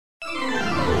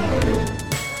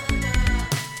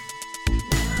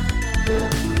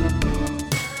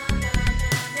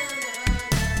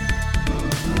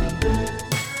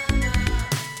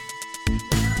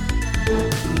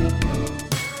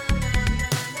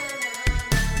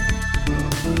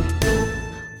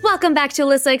Welcome back to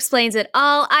Alyssa Explains It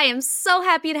All. I am so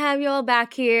happy to have you all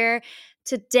back here.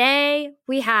 Today,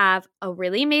 we have a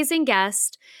really amazing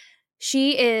guest.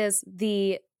 She is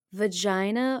the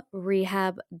Vagina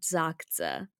Rehab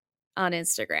Doctor on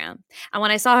Instagram. And when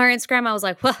I saw her Instagram, I was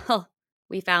like, well,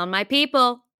 we found my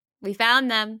people. We found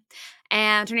them.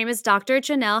 And her name is Dr.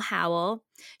 Janelle Howell.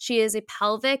 She is a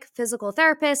pelvic physical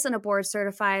therapist and a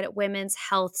board-certified women's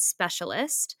health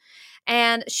specialist.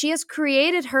 And she has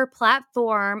created her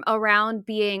platform around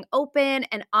being open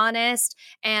and honest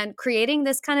and creating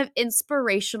this kind of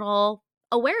inspirational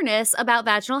awareness about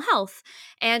vaginal health.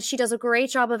 And she does a great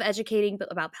job of educating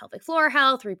about pelvic floor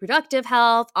health, reproductive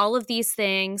health, all of these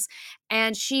things.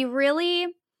 And she really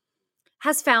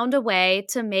has found a way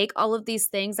to make all of these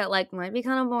things that like might be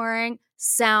kind of boring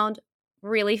sound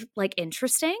really like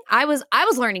interesting. I was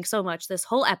learning so much this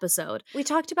whole episode. We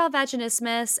talked about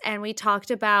vaginismus and we talked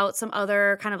about some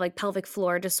other kind of like pelvic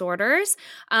floor disorders.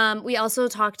 We also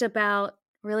talked about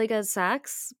really good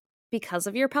sex because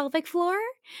of your pelvic floor.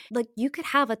 Like you could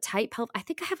have a tight I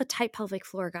think I have a tight pelvic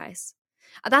floor, guys.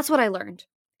 That's what I learned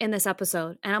in this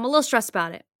episode. And I'm a little stressed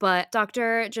about it, but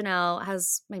Dr. Janelle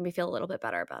has made me feel a little bit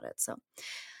better about it. So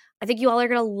I think you all are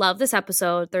going to love this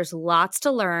episode. There's lots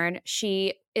to learn.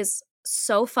 She is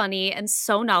so funny and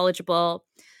so knowledgeable.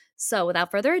 So without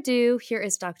further ado, here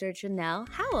is Dr. Janelle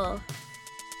Howell.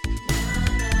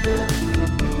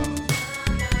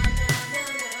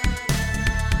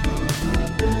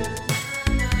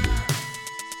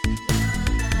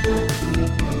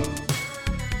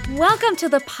 Welcome to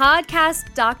the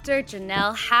podcast, Dr.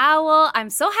 Janelle Howell. I'm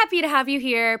so happy to have you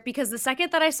here because the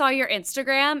second that I saw your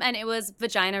Instagram and it was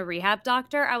Vagina Rehab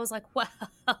Doctor, I was like, well,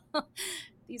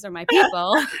 these are my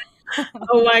people.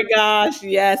 Oh my gosh,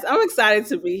 yes. I'm excited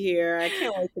to be here. I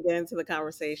can't wait to get into the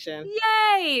conversation.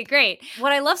 Yay, great.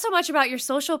 What I love so much about your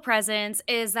social presence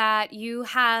is that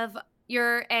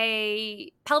you're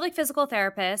a pelvic physical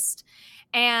therapist,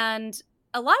 and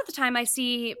a lot of the time I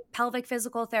see pelvic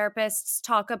physical therapists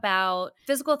talk about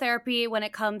physical therapy when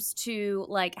it comes to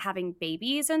like having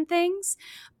babies and things,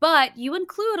 but you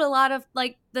include a lot of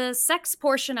like the sex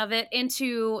portion of it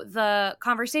into the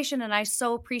conversation. And I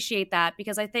so appreciate that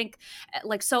because I think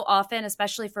like so often,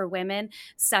 especially for women,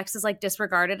 sex is like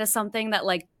disregarded as something that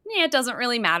like, it doesn't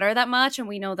really matter that much. And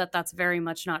we know that that's very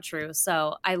much not true.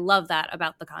 So I love that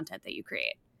about the content that you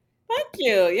create. Thank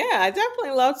you. Yeah, I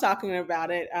definitely love talking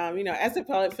about it. As a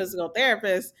pelvic physical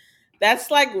therapist, that's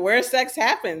like where sex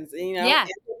happens,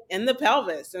 in the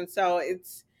pelvis. And so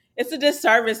it's a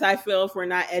disservice, I feel, if we're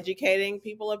not educating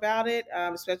people about it,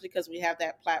 especially because we have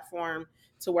that platform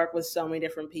to work with so many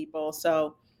different people.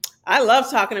 So I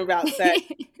love talking about sex.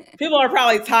 People are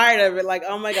probably tired of it. Like,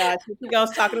 oh my gosh, here she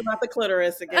goes talking about the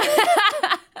clitoris again.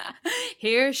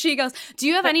 Here she goes. Do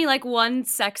you have any like one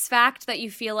sex fact that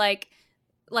you feel like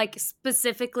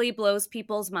specifically blows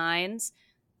people's minds?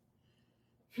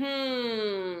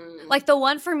 Like the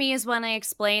one for me is when I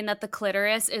explain that the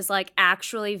clitoris is like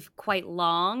actually quite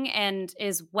long and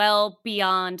is well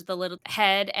beyond the little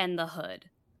head and the hood.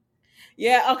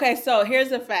 Yeah, okay, so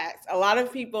here's the fact. A lot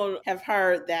of people have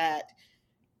heard that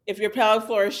if your pelvic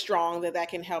floor is strong, that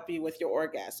can help you with your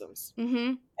orgasms.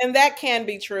 Mm-hmm. And that can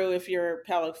be true if your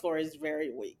pelvic floor is very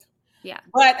weak. Yeah.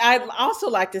 But I'd also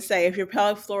like to say if your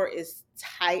pelvic floor is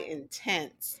tight and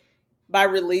tense, by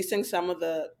releasing some of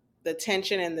the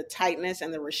tension and the tightness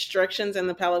and the restrictions in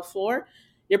the pelvic floor,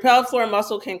 your pelvic floor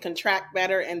muscle can contract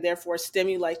better and therefore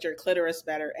stimulate your clitoris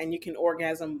better, and you can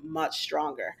orgasm much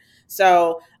stronger.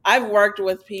 So I've worked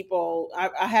with people,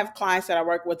 I have clients that I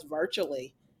work with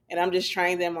virtually, and I'm just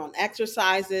training them on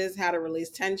exercises, how to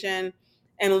release tension.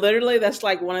 And literally that's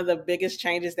like one of the biggest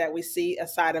changes that we see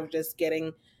aside of just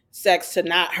getting sex to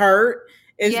not hurt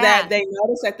is that they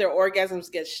notice that their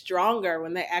orgasms get stronger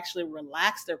when they actually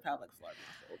relax their pelvic floor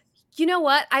muscles. You know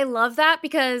what? I love that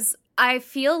because I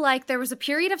feel like there was a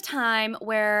period of time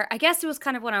where I guess it was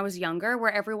kind of when I was younger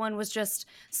where everyone was just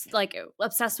like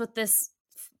obsessed with this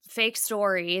fake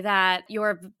story that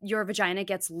your vagina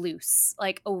gets loose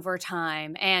like over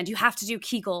time and you have to do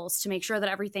Kegels to make sure that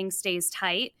everything stays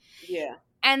tight. Yeah.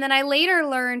 And then I later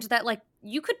learned that like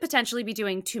you could potentially be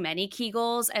doing too many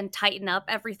Kegels and tighten up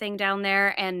everything down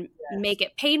there and make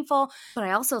it painful. But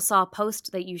I also saw a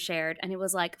post that you shared and it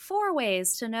was like 4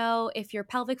 ways to know if your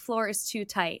pelvic floor is too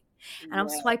tight. And I'm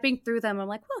swiping through them. I'm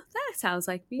like, well, that sounds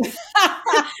like me.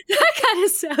 That kind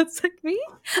of sounds like me.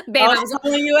 Babe, I was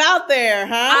calling you out there,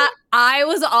 huh? I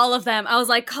was all of them. I was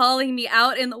like calling me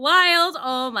out in the wild.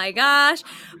 Oh my gosh.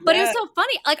 But it was so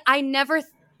funny. Like I never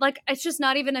like, it's just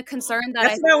not even a concern that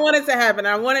That's what I wanted to happen.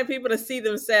 I wanted people to see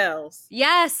themselves.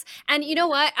 Yes. And you know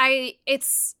what?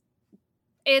 It's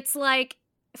like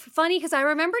funny because I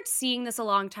remembered seeing this a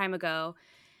long time ago,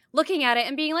 looking at it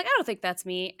and being like, I don't think that's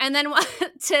me. And then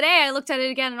today I looked at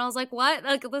it again and I was like, what?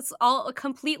 Like, that's all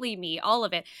completely me, all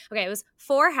of it. Okay, it was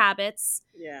 4 habits.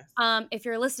 Yes. If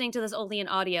you're listening to this only in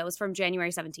audio, it was from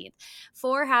January 17th.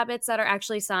 4 habits that are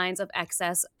actually signs of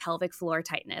excess pelvic floor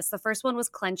tightness. The first one was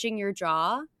clenching your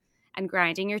jaw and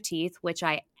grinding your teeth, which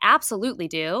I absolutely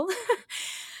do.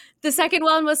 The second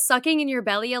one was sucking in your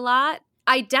belly a lot.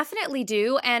 I definitely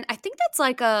do. And I think that's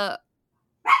like a,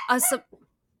 sub-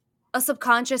 a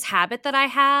subconscious habit that I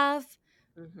have.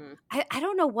 Mm-hmm. I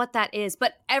don't know what that is,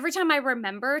 but every time I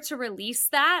remember to release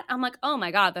that, I'm like, oh my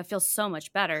God, that feels so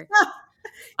much better.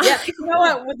 Yeah, you know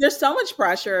what? There's so much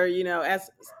pressure,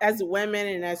 as women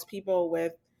and as people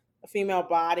with a female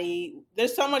body.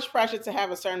 There's so much pressure to have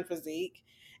a certain physique.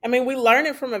 I mean, we learn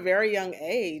it from a very young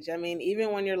age. I mean,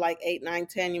 even when you're like 8, 9,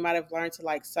 10, you might have learned to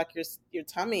like suck your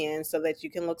tummy in so that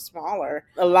you can look smaller.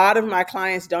 A lot of my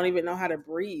clients don't even know how to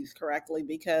breathe correctly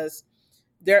because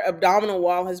their abdominal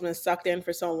wall has been sucked in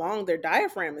for so long, their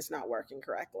diaphragm is not working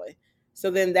correctly.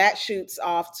 So then that shoots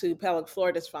off to pelvic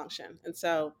floor dysfunction. And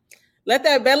so let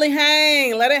that belly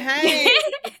hang, let it hang.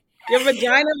 Your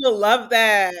vagina will love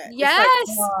that. It's like,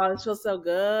 Yes. oh, it feels so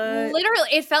good. Literally,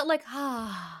 it felt like,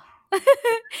 it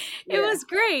Yeah. was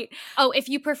great. Oh, if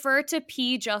you prefer to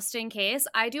pee just in case,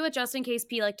 I do a just in case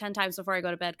pee like 10 times before I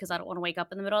go to bed because I don't want to wake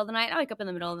up in the middle of the night. I wake up in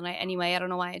the middle of the night anyway. I don't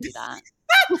know why I do that.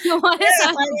 What is Yeah,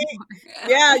 that honey. for?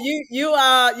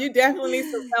 Yeah, you definitely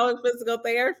need some pelvic physical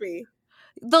therapy.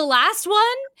 The last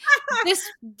one,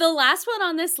 the last one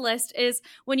on this list is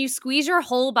when you squeeze your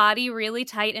whole body really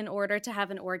tight in order to have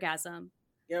an orgasm.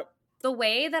 Yep. The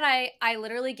way that I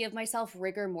literally give myself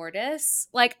rigor mortis,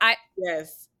 like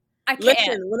Yes. I Listen,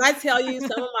 can't. when I tell you,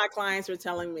 some of my clients were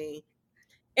telling me,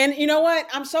 and you know what?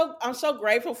 I'm so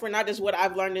grateful for not just what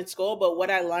I've learned in school, but what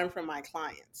I learned from my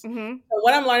clients. Mhm. So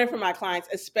what I'm learning from my clients,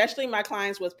 especially my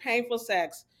clients with painful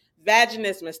sex,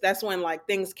 vaginismus, that's when like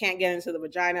things can't get into the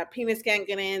vagina, penis can't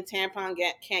get in,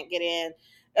 can't get in,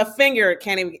 a finger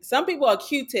can't even get, some people a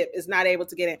Q-tip is not able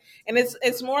to get in. And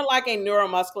it's more like a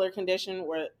neuromuscular condition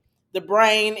where the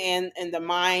brain and the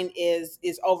mind is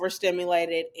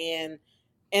overstimulated, and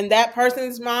in that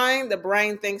person's mind, the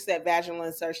brain thinks that vaginal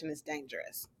insertion is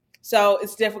dangerous. So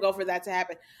it's difficult for that to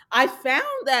happen. I found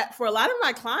that for a lot of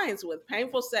my clients with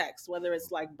painful sex, whether it's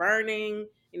like burning,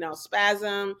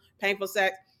 spasm, painful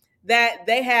sex, that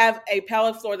they have a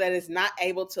pelvic floor that is not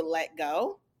able to let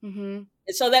go. Mhm.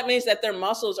 And so that means that their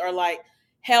muscles are like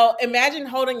hell. Imagine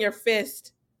holding your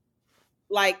fist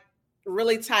like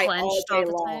really tight all Clenched all day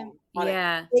the time. long on it.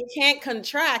 Yeah. It can't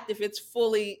contract if it's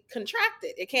fully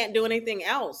contracted. It can't do anything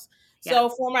else. Yeah. So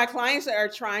for my clients that are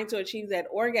trying to achieve that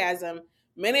orgasm,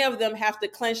 many of them have to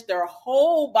clench their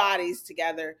whole bodies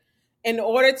together in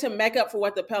order to make up for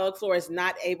what the pelvic floor is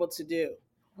not able to do.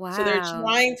 So they're Wow.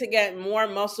 trying to get more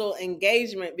muscle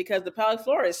engagement because the pelvic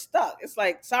floor is stuck. It's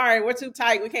like, sorry, we're too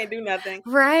tight. We can't do nothing.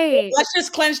 Right. Let's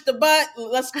just clench the butt.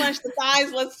 Let's clench the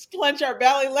thighs. Let's clench our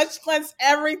belly. Let's clench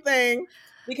everything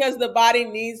because the body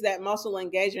needs that muscle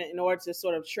engagement in order to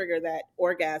sort of trigger that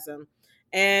orgasm.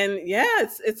 And yeah,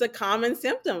 it's a common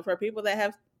symptom for people that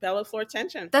have pelvic floor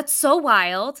tension. That's so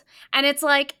wild. And it's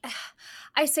like,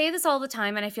 I say this all the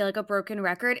time and I feel like a broken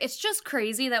record. It's just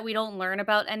crazy that we don't learn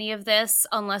about any of this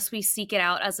unless we seek it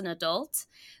out as an adult.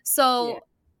 Yeah, So,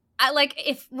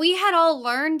 if we had all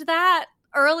learned that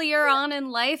earlier on in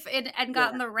life and yeah.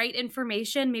 gotten the right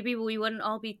information, maybe we wouldn't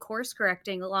all be course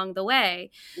correcting along the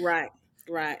way. Right.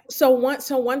 Right. So one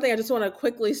thing I just want to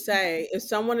quickly say, if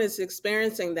someone is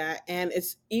experiencing that and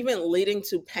it's even leading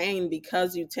to pain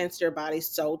because you tense your body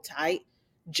so tight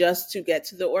just to get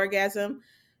to the orgasm,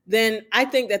 then I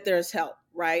think that there's help,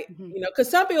 right? Mhm. Because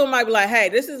some people might be like, "Hey,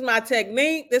 this is my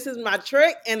technique, this is my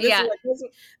trick, and this is Yeah. what this is,"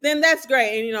 then that's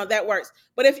great, and that works.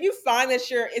 But if you find that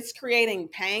it's creating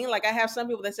pain, like I have some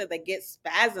people that said they get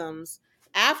spasms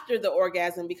after the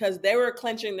orgasm because they were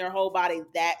clenching their whole body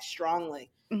that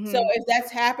strongly. So Mhm. if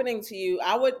that's happening to you,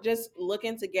 I would just look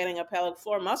into getting a pelvic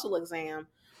floor muscle exam.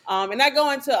 And I go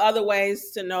into other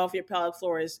ways to know if your pelvic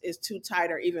floor is too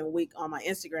tight or even weak on my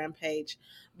Instagram page.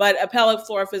 But a pelvic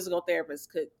floor physical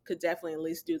therapist could definitely at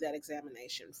least do that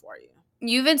examination for you.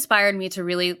 You've inspired me to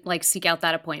really seek out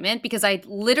that appointment because I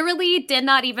literally did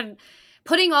not even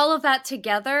putting all of that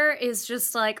together is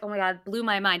just like, oh my God, blew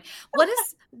my mind. What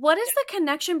is the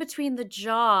connection between the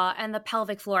jaw and the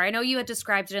pelvic floor? I know you had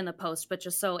described it in the post, but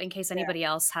just so in case Yeah. anybody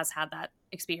else has had that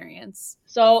experience.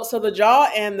 So the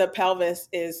jaw and the pelvis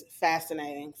is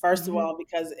fascinating. First of Mhm. all,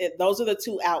 because those are the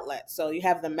two outlets. So you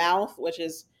have the mouth, which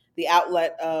is the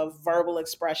outlet of verbal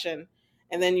expression,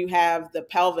 and then you have the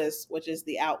pelvis, which is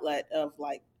the outlet of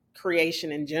like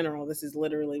creation in general. This is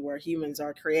literally where humans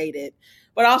are created,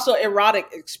 but also erotic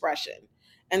expression.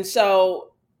 And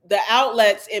so the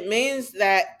outlets, it means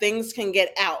that things can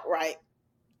get out, right?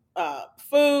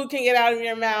 Food can get out of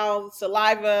your mouth,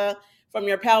 saliva from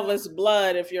your pelvis,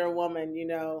 blood if you're a woman,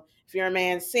 if you're a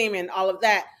man, semen, all of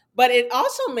that. But it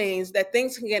also means that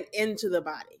things can get into the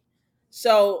body.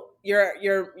 So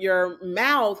your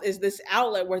mouth is this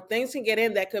outlet where things can get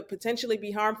in that could potentially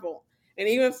be harmful. And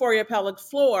even for your pelvic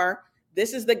floor,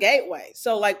 this is the gateway.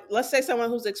 So like let's say someone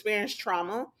who's experienced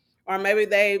trauma, or maybe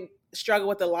they struggle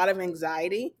with a lot of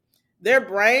anxiety, their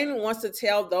brain wants to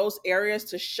tell those areas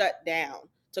to shut down,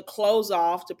 to close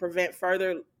off, to prevent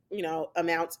further,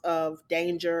 amounts of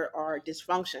danger or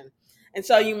dysfunction. And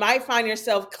so you might find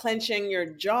yourself clenching your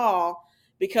jaw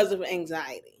because of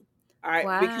anxiety, all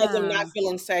right, because of not Wow.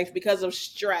 feeling safe, because of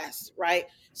stress, right?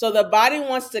 So the body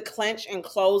wants to clench and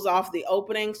close off the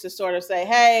openings to sort of say,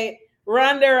 hey, we're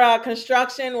under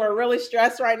construction. We're really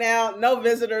stressed right now. No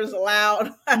visitors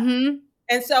allowed. Mm-hmm.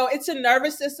 And so it's a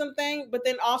nervous system thing, but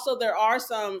then also there are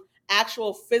some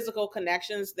actual physical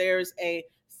connections. There's a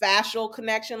fascial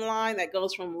connection line that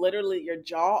goes from literally your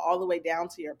jaw all the way down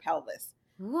to your pelvis.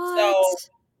 So What?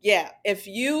 yeah, if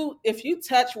you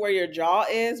touch where your jaw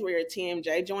is, where your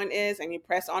TMJ joint is, and you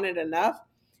press on it enough,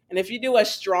 and if you do a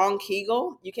strong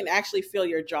Kegel, you can actually feel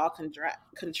your jaw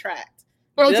contract.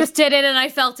 Bro Just just did it and I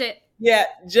felt it. yeah,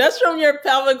 just from your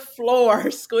pelvic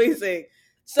floor squeezing. The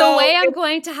So way I'm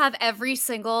going to have every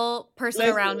single person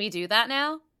around listen, me do that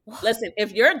now. Listen,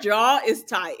 if your jaw is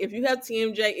tight, if you have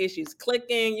TMJ issues,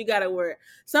 clicking, you gotta wear.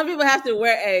 Some people have to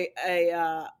wear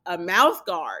a mouth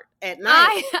guard at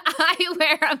night. I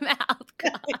wear a mouth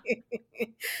guard.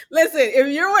 Listen, if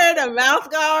you're wearing a mouth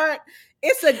guard,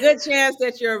 it's a good chance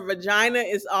that your vagina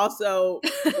is also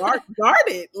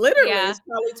guarded. Literally, Yeah. it's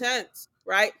probably tense,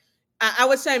 right? I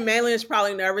would say mainly it's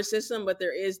probably nervous system, but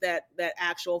there is that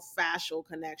actual fascial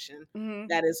connection Mm-hmm.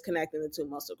 that is connecting the two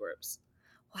muscle groups.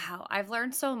 Wow, I've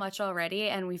learned so much already,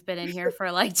 and we've been in here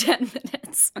for like 10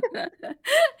 minutes.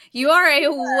 You are a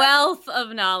wealth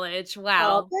of knowledge. Oh,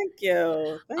 Wow. thank you,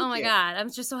 Oh thank my you. God, I'm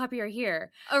just so happy you're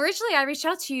here. Originally, I reached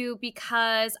out to you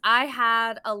because I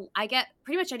get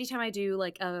pretty much anytime I do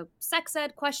like a sex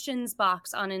ed questions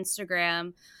box on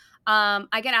Instagram,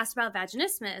 I get asked about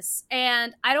vaginismus.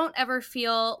 And I don't ever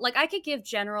feel like I could give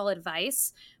general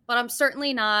advice, but I'm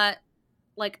certainly not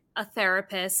like a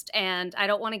therapist and I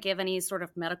don't want to give any sort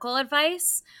of medical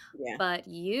advice. Yeah. But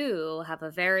you have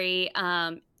a very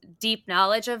deep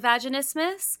knowledge of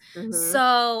vaginismus. Hmm.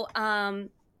 So,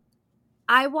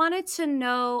 I wanted to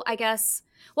know, I guess,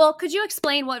 well, could you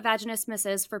explain what vaginismus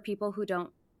is for people who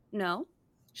don't know?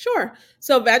 Sure.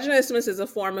 So, vaginismus is a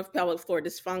form of pelvic floor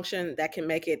dysfunction that can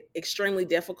make it extremely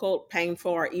difficult,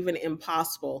 painful, or even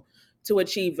impossible to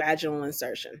achieve vaginal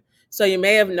insertion. So, you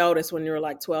may have noticed when you were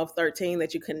like 12, 13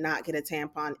 that you could not get a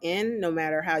tampon in, no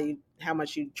matter how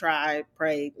much you tried,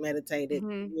 prayed, meditated,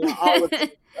 Mhm. all the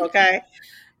things. Okay.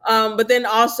 But then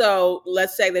also,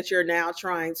 let's say that you're now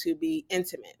trying to be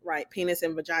intimate, right? Penis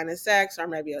and vagina sex, or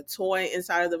maybe a toy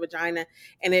inside of the vagina,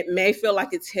 and it may feel like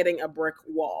it's hitting a brick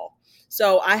wall.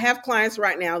 So I have clients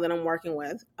right now that I'm working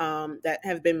with that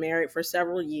have been married for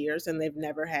several years and they've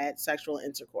never had sexual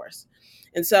intercourse.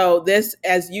 And so this,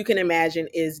 as you can imagine,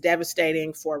 is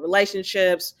devastating for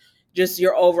relationships, just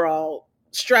your overall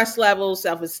stress levels,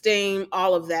 self-esteem,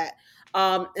 all of that.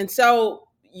 And so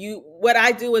what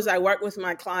I do is I work with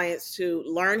my clients to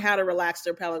learn how to relax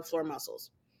their pelvic floor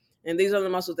muscles. And these are the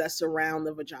muscles that surround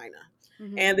the vagina.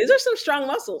 Mhm. And these are some strong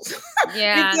muscles.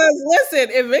 Yeah. Because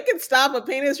listen, if it can stop a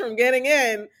penis from getting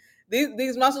in,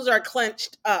 these muscles are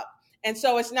clenched up. And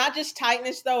so it's not just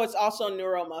tightness though, it's also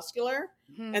neuromuscular.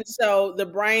 Mhm. And so the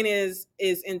brain is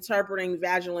interpreting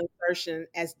vaginal insertion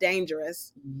as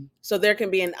dangerous. So there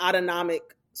can be an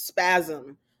autonomic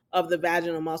spasm of the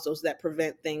vaginal muscles that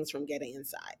prevent things from getting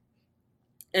inside.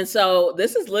 And so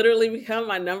this has literally become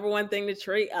my number one thing to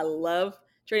treat. I love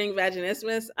treating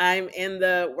vaginismus. I'm in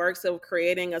the works of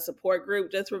creating a support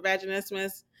group just for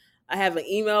vaginismus. I have an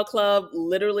email club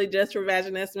literally just for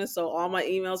vaginismus. So all my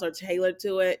emails are tailored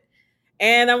to it.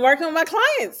 And I'm working with my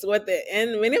clients with it.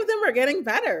 And many of them are getting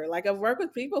better. Like I've worked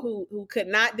with people who could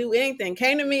not do anything,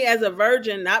 came to me as a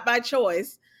virgin, not by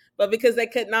choice, but because they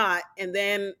could not. And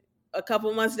then a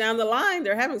couple months down the line,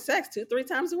 they're having sex 2, 3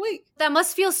 times a week. That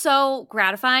must feel so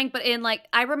gratifying. But in like,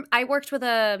 I worked with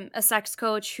a sex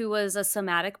coach who was a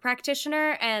somatic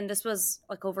practitioner, and this was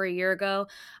like over a year ago.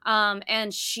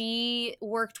 And she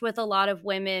worked with a lot of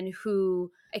women who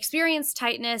experienced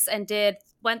tightness and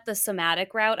went the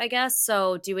somatic route, I guess.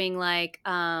 So doing like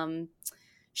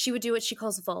she would do what she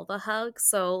calls vulva hugs.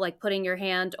 So like putting your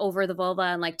hand over the vulva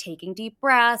and like taking deep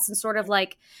breaths and sort of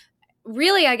like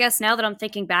really, I guess now that I'm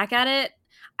thinking back at it,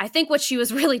 I think what she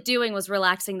was really doing was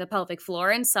relaxing the pelvic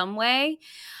floor in some way.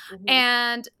 Mhm.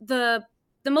 And the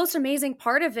most amazing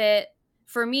part of it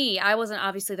for me, I wasn't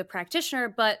obviously the practitioner,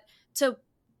 but to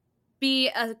be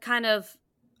a kind of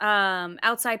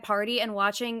outside party and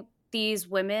watching these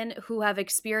women who have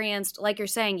experienced, like you're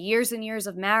saying, years and years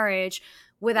of marriage Yeah,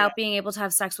 without being able to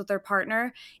have sex with their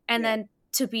partner, and yeah. then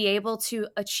to be able to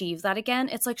achieve that again,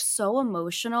 it's like so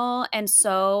emotional and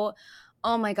so,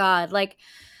 oh my God, like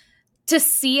to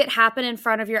see it happen in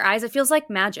front of your eyes, it feels like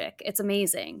magic. It's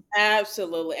amazing.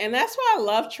 Absolutely. And that's why I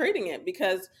love treating it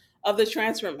because of the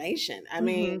transformation. I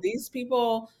mean, Hmm. these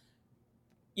people,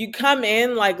 you come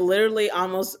in like literally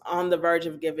almost on the verge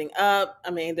of giving up.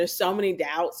 I mean, there's so many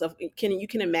doubts of can you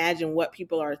can imagine what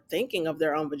people are thinking of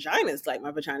their own vaginas. Like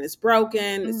my vagina is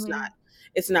broken. Hmm.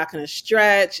 It's not going to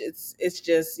stretch. It's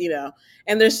just,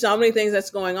 and there's so many things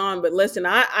that's going on. But listen,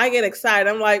 I get excited.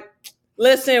 I'm like,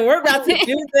 listen, we're about to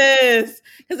do this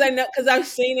because I've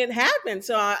seen it happen.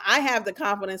 So I have the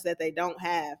confidence that they don't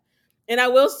have. And I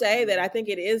will say that I think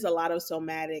it is a lot of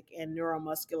somatic and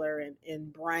neuromuscular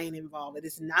and brain involved. It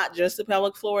is not just the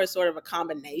pelvic floor, it's sort of a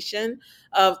combination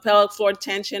of pelvic floor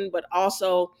tension, but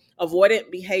also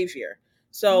avoidant behavior.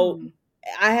 So Mm.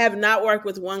 I have not worked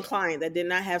with one client that did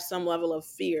not have some level of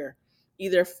fear,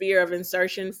 either fear of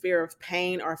insertion, fear of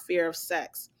pain, or fear of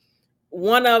sex.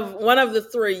 One of the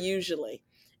three usually.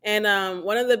 And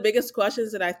one of the biggest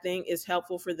questions that I think is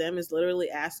helpful for them is literally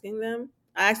asking them.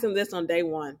 I asked them this on day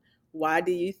one: why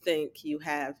do you think you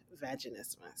have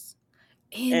vaginismus?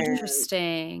 And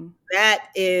Interesting. that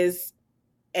is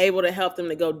able to help them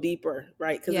to go deeper,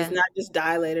 right? Because it's Yeah. not just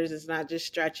dilators, it's not just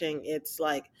stretching. It's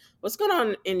like, what's going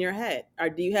on in your head? Or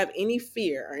do you have any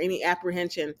fear or any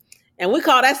apprehension? And we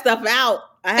call that stuff out.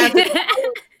 I have to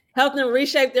help them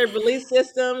reshape their belief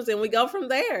systems, and we go from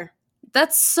there.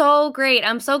 That's so great.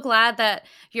 I'm so glad that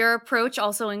your approach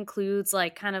also includes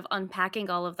like kind of unpacking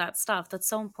all of that stuff. That's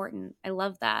so important. I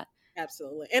love that.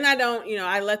 Absolutely. And I don't,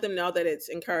 I let them know that it's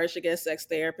encouraged to get a sex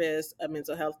therapist, a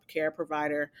mental health care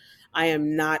provider. I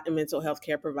am not a mental health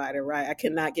care provider, right? I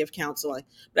cannot give counseling.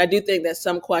 But I do think that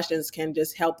some questions can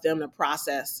just help them to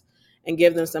process and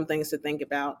give them some things to think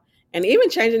about. And even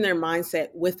changing their mindset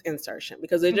with insertion.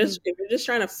 Because Mhm. if you're just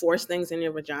trying to force things in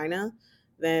your vagina,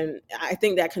 then I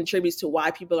think that contributes to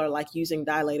why people are like using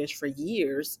dilators for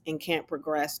years and can't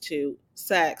progress to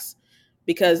sex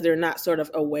because they're not sort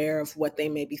of aware of what they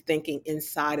may be thinking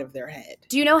inside of their head.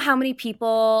 Do you know how many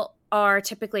people are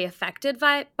typically affected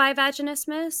by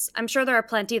vaginismus? I'm sure there are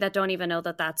plenty that don't even know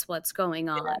that that's what's going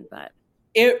on, but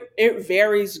It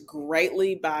varies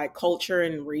greatly by culture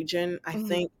and region. I Mhm.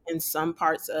 think in some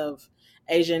parts of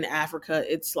Asia and Africa,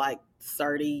 it's like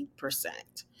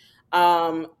 30%.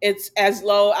 It's as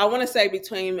low, I want to say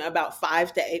between about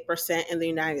 5 to 8% in the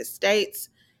United States.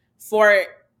 For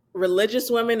religious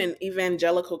women and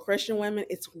evangelical Christian women,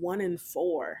 it's 1 in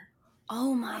 4.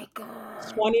 Oh my god.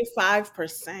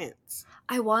 25%.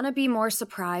 I wanna be more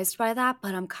surprised by that,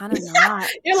 but I'm kinda not.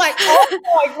 You're like, oh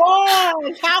my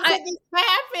gosh, how I could this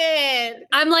happen?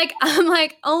 I'm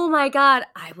like, "Oh my god,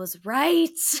 I was right."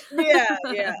 Yeah,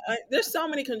 yeah. There's so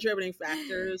many contributing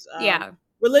factors. Yeah.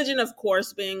 Religion, of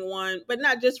course, being one, but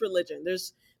not just religion.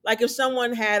 There's like if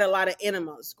someone had a lot of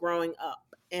enemas growing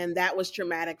up and that was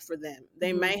traumatic for them,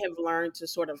 they may Mhm. have learned to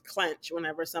sort of clench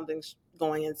whenever something's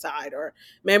going inside, or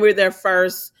maybe their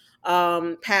first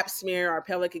pap smear or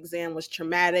pelvic exam was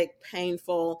traumatic,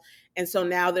 painful, and so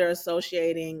now they're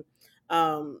associating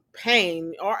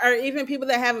pain, or even people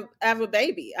that have a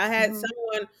baby. I had Mhm.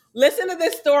 someone listen to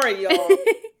this story, y'all.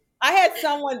 I had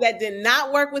someone that did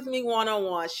not work with me one on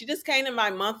one. She just came to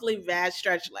my monthly VAG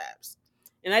stretch labs.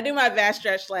 And I do my VAG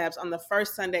stretch labs on the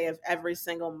first Sunday of every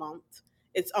single month.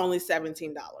 It's only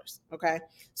 $17. Okay.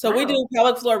 So we Wow. do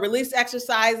pelvic floor release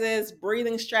exercises,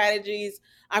 breathing strategies.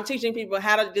 I'm teaching people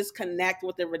how to just connect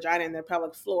with their vagina and their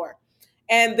pelvic floor.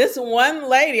 And this one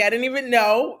lady, I didn't even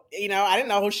know, I didn't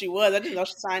know who she was. I didn't know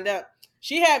she signed up.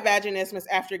 She had vaginismus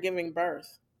after giving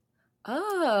birth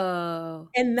Oh.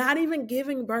 and not even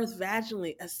giving birth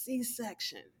vaginally, a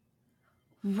C-section.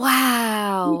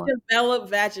 She Wow.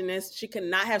 developed vaginismus. She could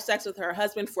not have sex with her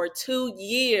husband for 2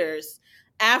 years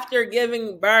after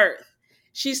giving birth.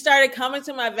 She started coming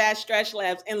to my vag stretch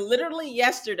labs, and literally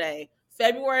yesterday,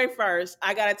 February 1st,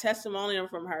 I got a testimonial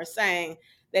from her saying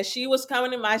that she was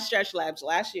coming to my stretch labs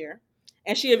last year,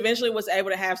 and she eventually was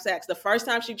able to have sex. The first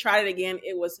time she tried it again,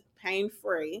 it was pain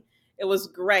free. It was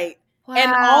great.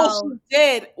 And all Wow. she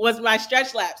did was my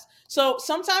stretch laps. So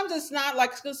sometimes it's not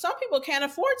like, because some people can't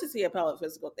afford to see a pelvic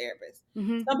physical therapist.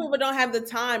 Hmm. Some people don't have the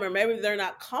time, or maybe they're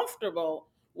not comfortable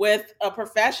with a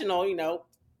professional,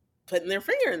 putting their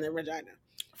finger in their vagina.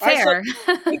 All right. So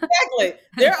Fair. exactly.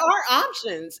 There are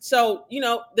options. So,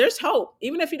 there's hope.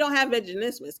 Even if you don't have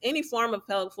vaginismus, any form of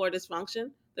pelvic floor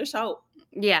dysfunction, there's hope.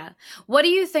 Yeah. What do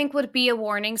you think would be a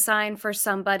warning sign for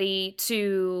somebody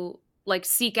to like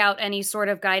seek out any sort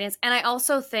of guidance? And I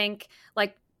also think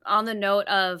like on the note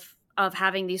of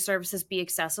having these services be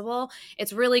accessible,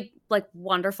 it's really like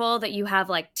wonderful that you have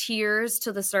like tiers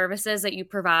to the services that you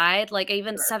provide. Like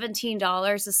even Sure.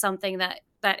 $17 is something that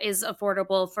is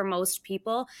affordable for most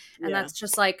people, and Yeah. that's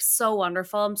just like so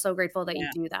wonderful. I'm so grateful that you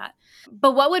Yeah. do that.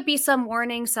 But what would be some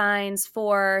warning signs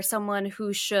for someone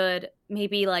who should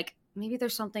maybe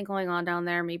there's something going on down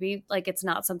there. Maybe like it's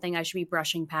not something I should be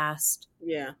brushing past.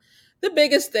 Yeah. The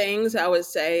biggest things I would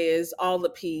say is all the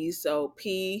P's. So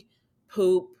pee,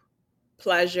 poop,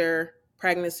 pleasure,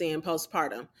 pregnancy, and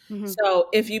postpartum. Hmm. So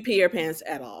if you pee your pants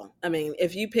at all, I mean,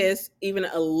 if you piss even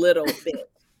a little bit,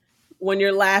 when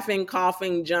you're laughing,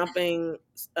 coughing, jumping,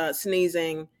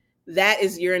 sneezing, that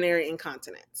is urinary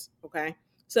incontinence. Okay.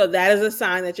 So that is a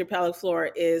sign that your pelvic floor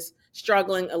is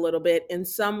struggling a little bit in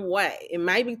some way. It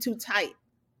might be too tight.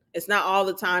 It's not all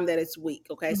the time that it's weak.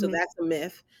 Okay. So Hmm. that's a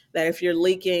myth that if you're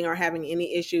leaking or having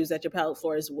any issues, that your pelvic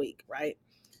floor is weak, right?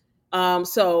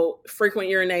 So frequent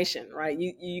urination, right?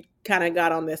 You kind of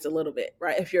got on this a little bit,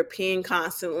 right? If you're peeing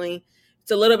constantly,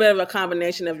 it's a little bit of a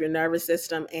combination of your nervous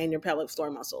system and your pelvic floor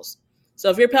muscles. So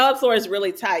if your pelvic floor is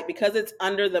really tight, because it's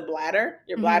under the bladder,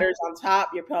 your Hmm. bladder is on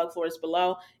top, your pelvic floor is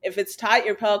below. If it's tight,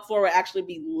 your pelvic floor will actually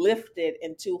be lifted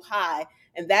and too high,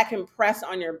 and that can press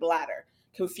on your bladder,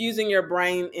 confusing your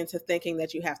brain into thinking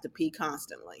that you have to pee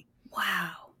constantly.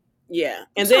 Wow. Yeah. I'm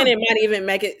And then so it might even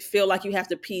make it feel like you have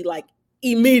to pee like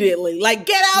immediately. Like,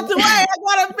 get out the way. I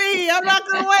gotta pee. I'm not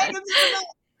gonna wait until the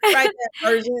right. That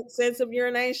urgent sense of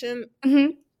urination,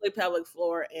 Mhm. the pelvic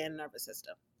floor and nervous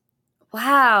system.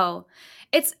 Wow.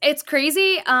 It's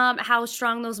crazy how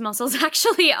strong those muscles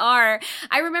actually are.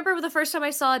 I remember the first time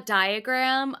I saw a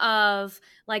diagram of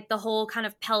like the whole kind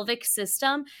of pelvic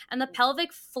system, and the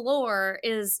pelvic floor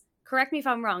is, correct me if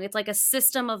I'm wrong, it's like a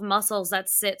system of muscles that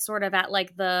sit sort of at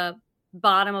like the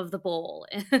bottom of the bowl.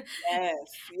 Yes.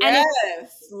 And it's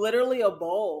Yes. Literally a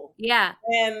bowl. yeah.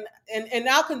 And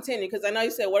I'll continue, because I know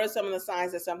you said what are some of the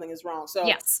signs that something is wrong. So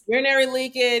Yes. urinary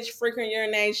leakage, frequent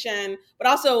urination, but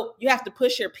also you have to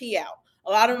push your pee out.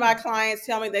 A lot of my clients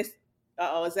tell me is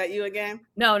that you again?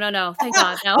 No, no, no. Thank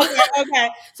God. No. Okay, okay.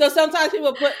 So sometimes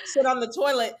people sit on the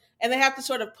toilet and they have to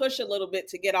sort of push a little bit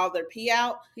to get all their pee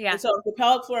out. Yeah. And so if the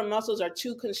pelvic floor muscles are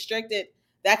too constricted,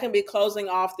 that can be closing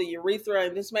off the urethra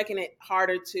and just making it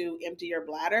harder to empty your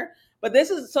bladder. But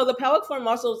the pelvic floor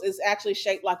muscles is actually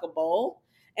shaped like a bowl,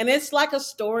 and it's like a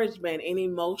storage bin, an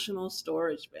emotional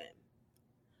storage bin.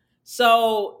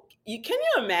 So can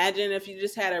you imagine if you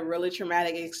just had a really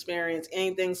traumatic experience,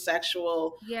 anything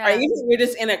sexual, or Yeah. even if you're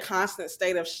just in a constant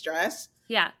state of stress?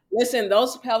 Yeah. Listen,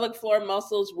 those pelvic floor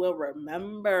muscles will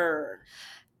remember.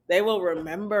 They will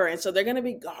remember. And so they're going to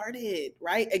be guarded,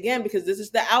 right? Again, because this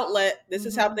is the outlet. This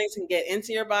is how Mhm. things can get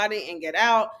into your body and get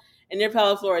out. And your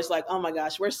pelvic floor is like, oh my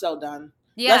gosh, we're so done.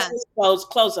 Let's Yeah. just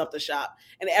close up the shop.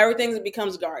 And everything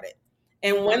becomes guarded.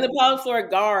 And when Yeah. the pelvic floor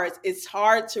guards, it's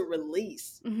hard to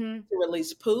release, Mhm.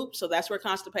 poop. So that's where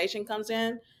constipation comes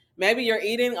in. Maybe you're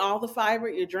eating all the fiber,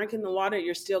 you're drinking the water,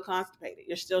 you're still constipated,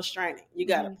 you're still straining. You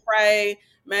got to Mhm. pray,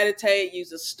 meditate,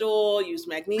 use a stool, use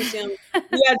magnesium. You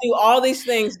got to do all these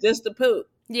things just to poop,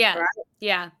 Yeah. right?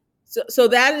 Yeah. So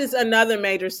that is another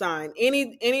major sign.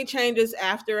 Any changes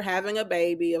after having a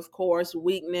baby, of course,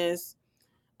 weakness,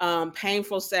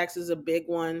 painful sex is a big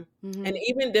one, and Mhm.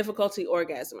 even difficulty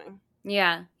orgasming.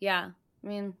 Yeah. Yeah. I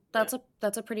mean, Yeah.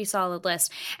 that's a pretty solid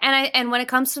list. And when it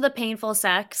comes to the painful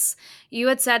sex, you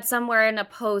had said somewhere in a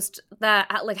post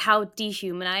that like how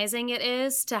dehumanizing it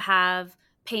is to have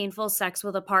painful sex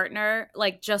with a partner,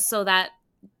 like just so that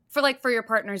for your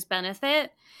partner's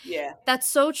benefit. Yeah. That's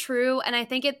so true, and I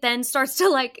think it then starts to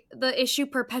like the issue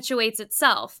perpetuates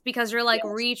itself because you're like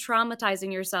Yes.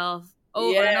 re-traumatizing yourself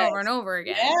over and over and Yes. over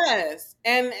again. Yes.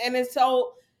 And it's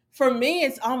so, for me,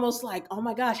 it's almost like, oh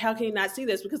my gosh, how can you not see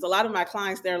this? Because a lot of my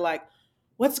clients, they're like,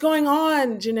 what's going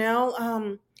on,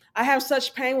 Janelle? I have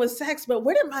such pain with sex, but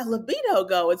where did my libido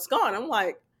go? It's gone. I'm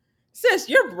like, sis,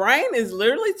 your brain is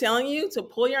literally telling you to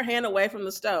pull your hand away from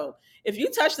the stove. If you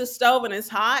touch the stove and it's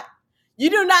hot, you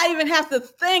do not even have to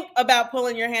think about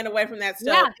pulling your hand away from that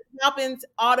stove. Yeah. It happens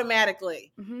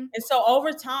automatically. Mhm. And so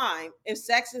over time, if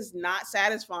sex is not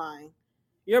satisfying,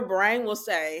 your brain will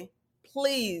say,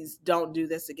 please don't do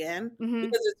this again Mm-hmm.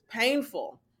 because it's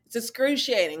painful. It's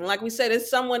excruciating. Like we said, it's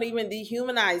somewhat even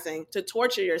dehumanizing to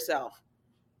torture yourself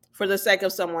for the sake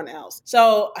of someone else.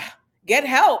 So get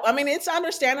help. I mean, it's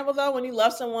understandable though, when you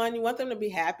love someone, you want them to be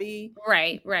happy.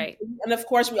 Right, right. And of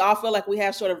course, we all feel like we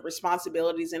have sort of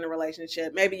responsibilities in a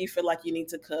relationship. Maybe you feel like you need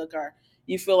to cook, or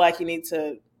you feel like you need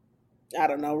to, I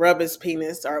don't know, rub his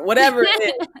penis or whatever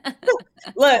it is.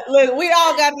 Look, we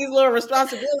all got these little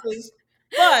responsibilities.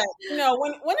 But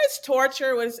when it's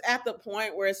torture, when it's at the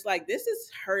point where it's like, this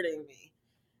is hurting me,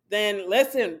 then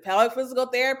listen, pelvic physical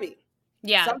therapy.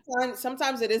 Yeah.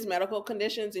 Sometimes it is medical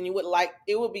conditions, and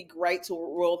it would be great to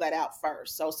rule that out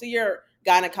first. So see your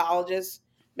gynecologist.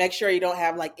 Make sure you don't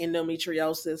have like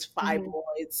endometriosis, Mm-hmm.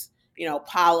 fibroids,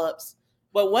 polyps.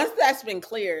 But once that's been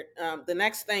cleared, the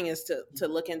next thing is to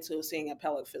look into seeing a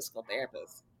pelvic physical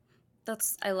therapist.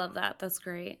 I love that. That's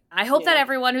great. I hope that Yeah.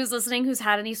 everyone who's listening who's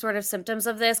had any sort of symptoms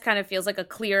of this kind of feels like a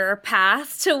clearer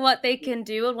path to what they can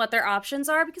do and what their options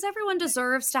are, because everyone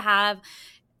deserves to have,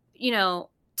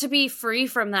 to be free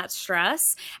from that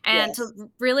stress and Yes.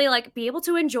 to really like be able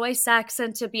to enjoy sex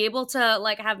and to be able to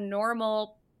like have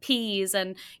normal peas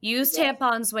and use Yes.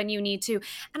 tampons when you need to.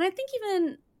 And I think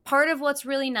even part of what's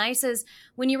really nice is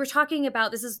when you were talking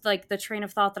about, this is like the train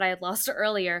of thought that I had lost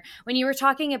earlier, when you were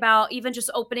talking about even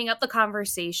just opening up the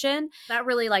conversation, that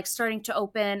really like starting to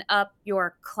open up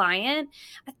your client.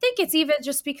 I think it's even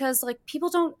just because like people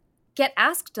don't get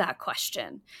asked that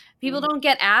question. People Mhm. don't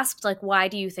get asked like, why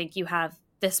do you think you have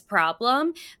this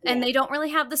problem? And Yeah. they don't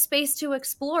really have the space to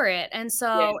explore it. And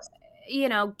so,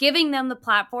 Yes. giving them the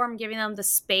platform, giving them the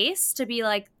space to be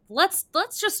like, let's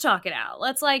just talk it out.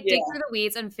 Let's like dig Yeah. through the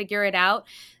weeds and figure it out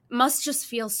must just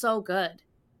feel so good.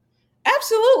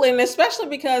 Absolutely. And especially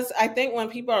because I think when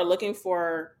people are looking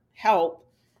for help,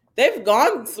 they've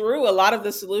gone through a lot of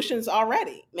the solutions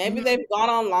already. Maybe Mhm. they've gone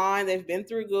online, they've been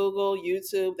through Google,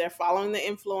 YouTube, they're following the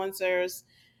influencers,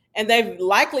 and they've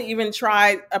likely even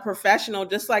tried a professional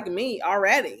just like me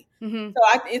already. Mhm.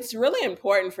 So it's really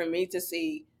important for me to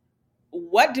see,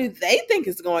 what do they think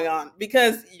is going on,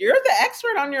 because you're the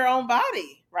expert on your own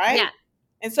body, right? Yeah.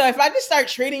 And so if I just start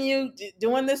treating you,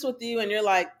 doing this with you, and you're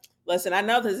like, listen, I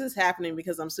know this is happening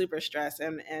because I'm super stressed,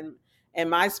 and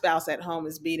my spouse at home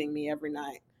is beating me every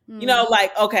night. Mm.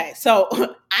 Like, okay, so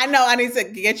I know I need to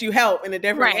get you help in a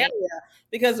different Right. area,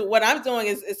 because what I'm doing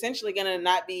is essentially going to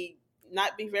not be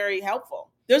very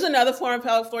helpful. There's another form of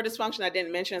pelvic floor dysfunction I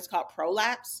didn't mention. It's called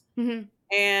prolapse. Mhm.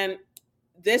 And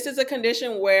this is a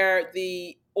condition where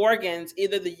the organs,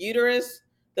 either the uterus,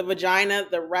 the vagina,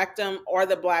 the rectum, or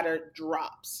the bladder,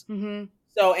 drops. Mhm.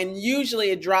 So, and usually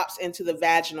it drops into the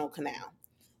vaginal canal.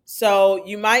 So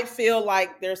you might feel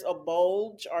like there's a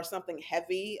bulge or something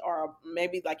heavy, or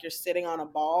maybe like you're sitting on a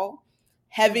ball.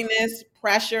 Heaviness,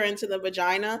 pressure into the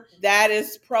vagina, that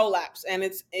is prolapse, and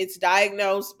it's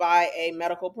diagnosed by a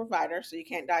medical provider, so you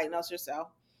can't diagnose yourself.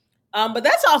 But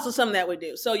that's also something that we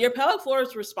do. So your pelvic floor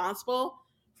is responsible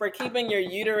for keeping your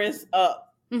uterus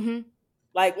up. Mhm.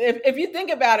 Like if you think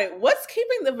about it, what's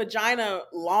keeping the vagina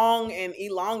long and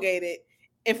elongated?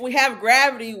 If we have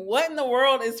gravity, what in the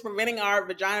world is preventing our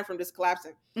vagina from just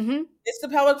collapsing? Mhm. It's the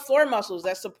pelvic floor muscles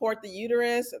that support the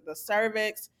uterus, the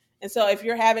cervix. And so if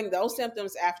you're having those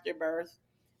symptoms after birth,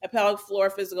 a pelvic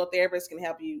floor physical therapist can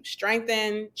help you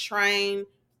strengthen, train,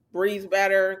 breathe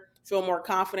better, feel more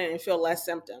confident, and feel less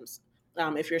symptoms,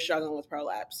 if you're struggling with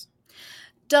prolapse.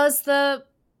 Does the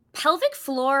pelvic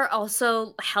floor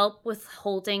also help with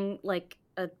holding like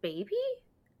a baby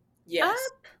Yes,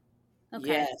 up? Okay.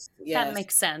 yes, That yes.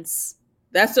 makes sense.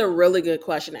 That's a really good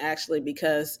question, actually,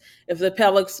 because if the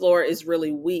pelvic floor is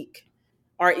really weak,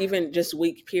 or even just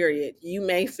weak, period, you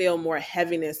may feel more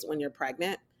heaviness when you're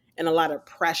pregnant and a lot of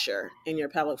pressure in your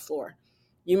pelvic floor.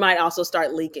 You might also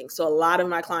start leaking. So, a lot of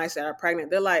my clients that are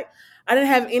pregnant, they're like, I didn't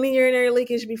have any urinary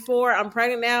leakage before. I'm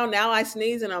pregnant now. Now I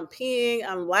sneeze and I'm peeing.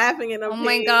 I'm laughing and I'm Oh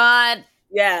my peeing. god.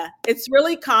 Yeah, it's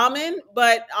really common,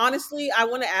 but honestly, I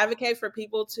want to advocate for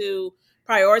people to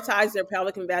prioritize their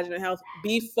pelvic and vaginal health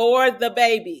before the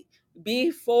baby.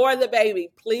 Before the baby.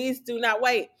 Please do not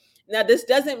wait. Now, this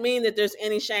doesn't mean that there's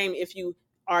any shame if you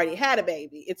already had a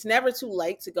baby. It's never too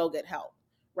late to go get help,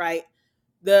 right?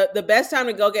 The best time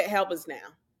to go get help is now.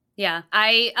 Yeah,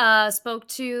 I spoke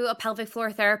to a pelvic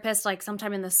floor therapist like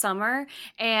sometime in the summer,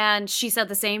 and she said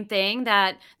the same thing,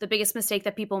 that the biggest mistake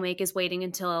that people make is waiting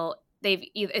until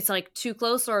it's like too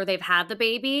close or they've had the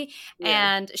baby.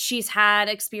 Yeah. And she's had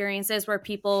experiences where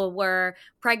people were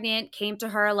pregnant, came to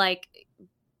her like,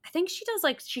 I think she does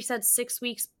like, she said 6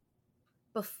 weeks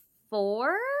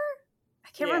before. I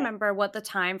can't Yeah. remember what the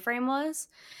time frame was,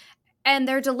 and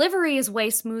their delivery is way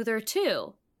smoother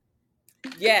too.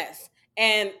 Yes.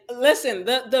 And listen,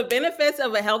 the benefits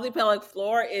of a healthy pelvic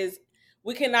floor is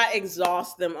we cannot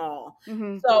exhaust them all.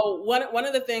 Mm-hmm. So one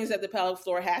of the things that the pelvic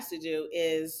floor has to do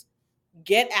is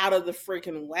get out of the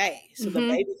freaking way so the Mm-hmm.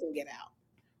 baby can get out,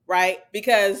 right?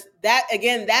 Because that,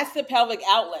 again, that's the pelvic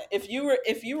outlet. If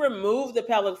you remove the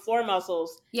pelvic floor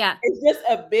muscles, Yeah. it's just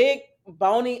a big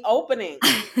bony opening,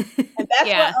 and that's what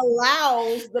Yeah.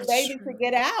 allows the That's baby to true.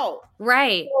 get out.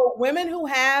 Right. So women who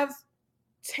have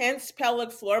tense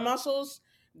pelvic floor muscles,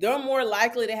 they're more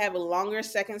likely to have a longer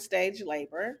second stage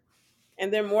labor,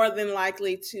 and they're more than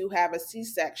likely to have a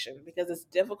C-section because it's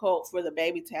difficult for the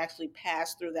baby to actually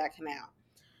pass through that canal.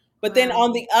 But then Wow.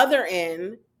 on the other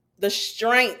end, the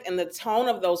strength and the tone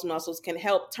of those muscles can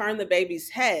help turn the baby's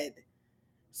head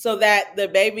so that the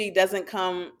baby doesn't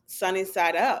come sunny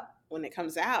side up when it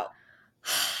comes out.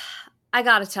 I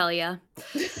gotta tell you.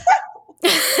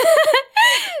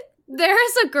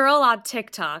 There's a girl on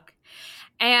TikTok,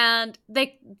 and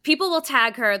people will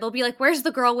tag her. They'll be like, "Where's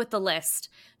the girl with the list?"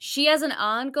 She has an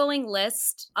ongoing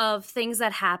list of things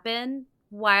that happen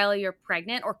while you're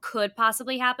pregnant, or could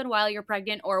possibly happen while you're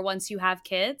pregnant, or once you have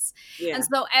kids. And Yeah.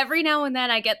 so every now and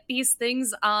then I get these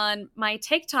things on my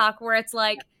TikTok where it's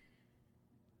like,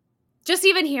 just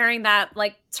even hearing that,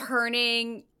 like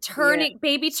turning, Yeah.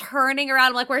 baby turning around.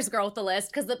 I'm like, where's the girl with the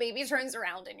list? Because the baby turns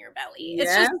around in your belly. It's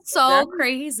Yes, just it so does.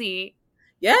 crazy.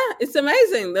 Yeah, it's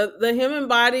amazing. The human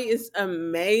body is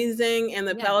amazing, and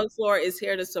the Yeah. pelvic floor is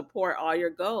here to support all your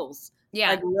goals.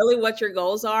 Like Yeah. really what your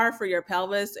goals are for your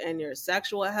pelvis and your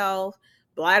sexual health,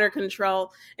 bladder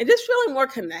control, and just feeling more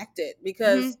connected, Hmm.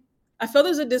 because I feel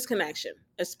there's a disconnection,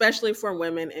 especially for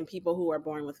women and people who are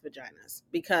born with vaginas.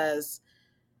 Because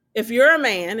if you're a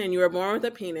man and you were born with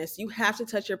a penis, you have to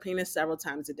touch your penis several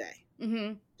times a day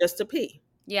Hmm. just to pee.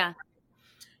 Yeah.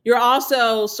 You're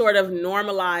also sort of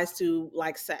normalized to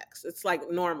like sex. It's like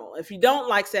normal. If you don't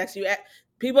like sex,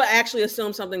 people actually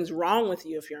assume something's wrong with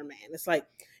you if you're a man. It's like,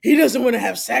 he doesn't want to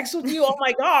have sex with you. Oh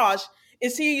my gosh.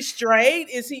 Is he straight?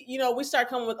 Is he, we start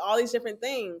coming with all these different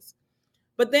things.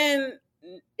 But then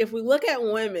if we look at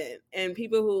women and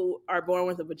people who are born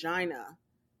with a vagina,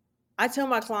 I tell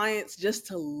my clients just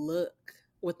to look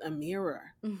with a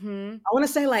mirror. Hmm. I want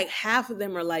to say like half of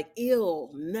them are like,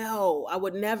 ew, no, I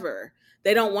would never.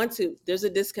 They don't want to. There's a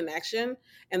disconnection,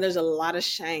 and there's a lot of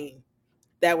shame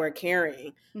that we're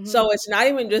carrying. Hmm. So it's not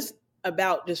even just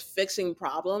about just fixing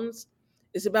problems.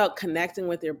 It's about connecting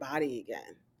with your body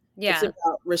again. It's Yeah.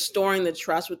 about restoring the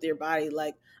trust with your body.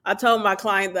 Like I told my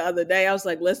client the other day, I was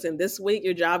like, listen, this week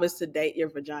your job is to date your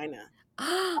vagina.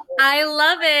 I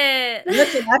love it.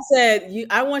 Listen, I said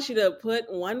I want you to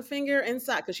put one finger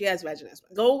inside because she has vaginismus.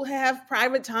 Go have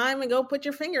private time and go put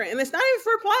your finger in. And it's not even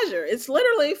for pleasure. It's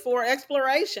literally for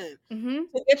exploration Hmm.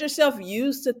 to get yourself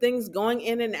used to things going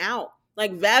in and out.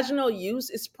 Like vaginal use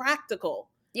is practical.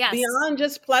 Yes. Beyond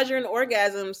just pleasure and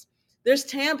orgasms, there's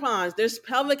tampons, there's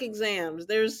pelvic exams,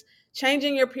 there's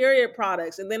changing your period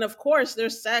products. And then, of course,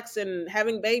 there's sex and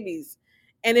having babies.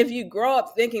 And if you grow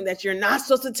up thinking that you're not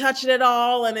supposed to touch it at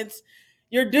all and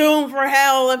you're doomed for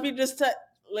hell if you just touch,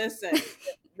 listen,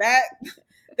 that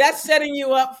that's setting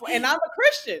you up for, and I'm a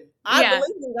Christian. I Yeah.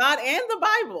 believe in God and the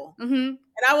Bible. Hmm.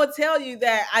 And I will tell you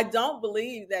that I don't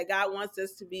believe that God wants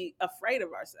us to be afraid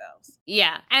of ourselves.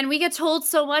 Yeah. And we get told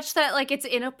so much that like it's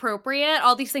inappropriate.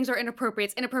 All these things are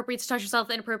inappropriate. It's inappropriate to touch yourself,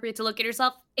 inappropriate to look at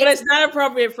yourself. But It's it's not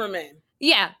appropriate for men.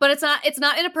 Yeah, but it's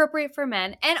not inappropriate for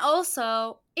men. And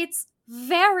also, it's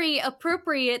very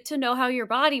appropriate to know how your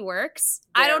body works.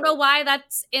 I don't Very, know why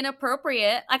that's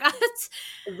inappropriate. Like it's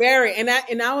very.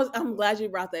 I'm glad you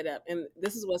brought that up. And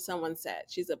this is what someone said.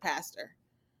 She's a pastor,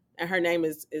 and her name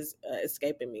is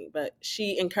escaping me, but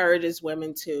she encourages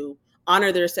women to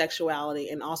honor their sexuality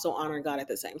and also honor God at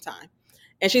the same time.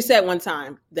 And she said one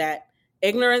time that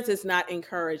ignorance is not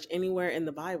encouraged anywhere in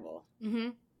the Bible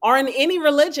Mhm. or in any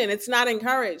religion. It's not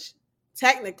encouraged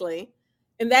technically,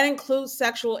 and that includes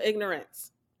sexual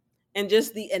ignorance and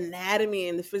just the anatomy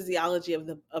and the physiology of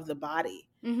the body.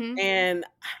 Mhm. And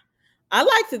I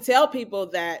like to tell people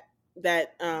that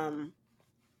that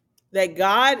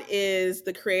God is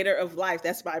the creator of life.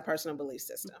 That's my personal belief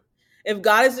system. If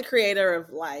God is the creator of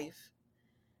life,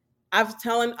 I've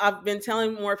been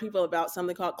telling more people about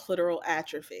something called clitoral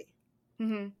atrophy.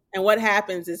 Mhm. And what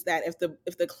happens is that if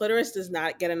the clitoris does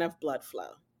not get enough blood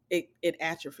flow, it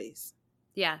atrophies.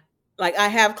 Yeah. Like I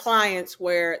have clients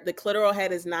where the clitoral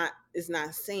head is not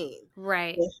seen.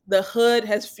 Right. The hood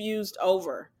has fused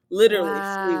over literally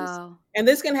fuse. Wow. And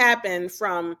this can happen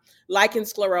from lichen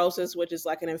sclerosis, which is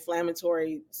like an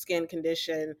inflammatory skin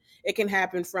condition. It can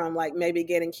happen from like maybe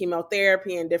getting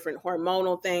chemotherapy and different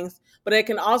hormonal things, but it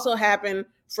can also happen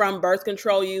from birth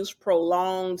control use,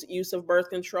 prolonged use of birth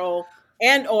control,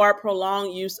 and or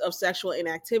prolonged use of sexual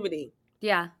inactivity.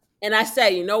 Yeah. And I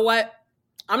say, you know what?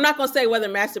 I'm not going to say whether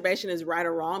masturbation is right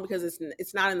or wrong because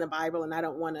it's not in the Bible, and I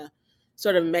don't want to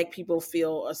sort of make people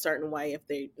feel a certain way if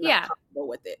they're not Yeah. comfortable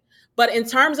with it. But in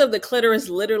terms of the clitoris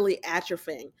literally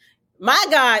atrophying, my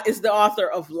God is the author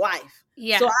of life.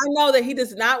 Yeah. So I know that he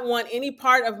does not want any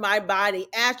part of my body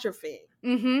atrophying.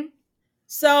 Mm-hmm.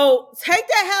 So take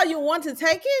that how you want to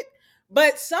take it,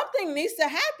 but something needs to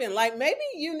happen. Like maybe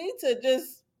you need to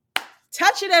just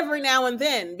touch it every now and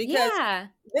then because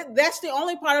that's the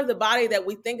only part of the body that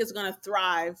we think is going to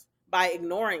thrive by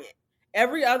ignoring it.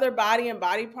 Every other body and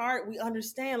body part, we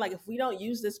understand, like if we don't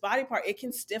use this body part, it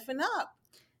can stiffen up.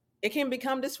 It can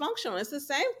become dysfunctional. It's the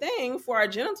same thing for our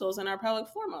genitals and our pelvic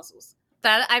floor muscles.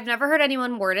 That I've never heard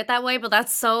anyone word it that way, but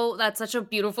that's such a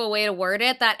beautiful way to word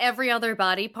it, that every other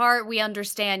body part, we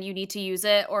understand you need to use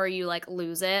it or you like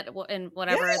lose it and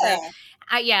whatever.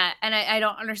 Yeah. And I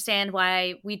don't understand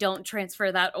why we don't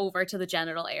transfer that over to the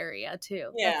genital area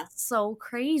too. Yeah. That's so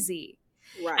crazy.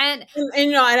 Right. And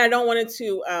you know, and I don't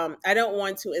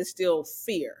want to instill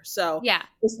fear. So yeah,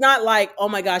 it's not like, oh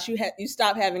my gosh, you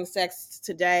stop having sex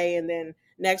today and then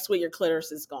next week your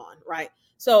clitoris is gone, right?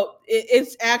 So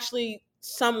it's actually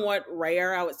somewhat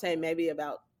rare. I would say maybe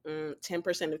about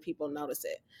 10% of people notice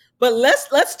it. But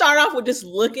let's start off with just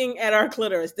looking at our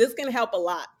clitoris. This can help a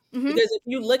lot because if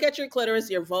you look at your clitoris,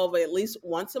 your vulva at least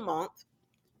once a month,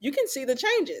 you can see the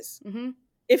changes.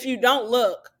 If you don't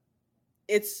look,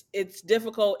 it's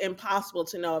difficult, impossible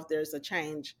to know if there's a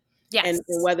change. Yes. And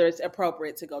whether it's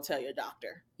appropriate to go tell your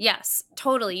doctor. Yes,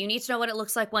 totally. You need to know what it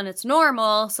looks like when it's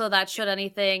normal so that should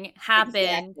anything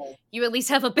happen, you at least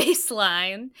have a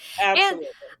baseline. Absolutely.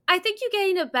 And I think you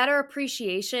gain a better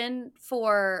appreciation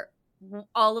for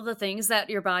all of the things that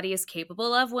your body is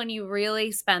capable of when you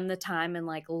really spend the time and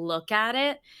like look at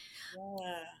it.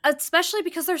 Yeah. Especially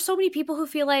because there's so many people who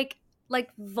feel like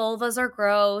vulvas are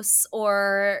gross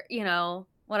or, you know,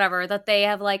 whatever, that they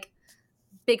have like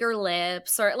bigger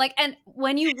lips or like, and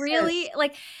when you really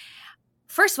like,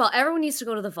 first of all, everyone needs to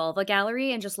go to the vulva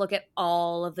gallery and just look at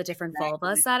all of the different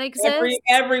vulvas that exist.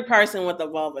 Every person with a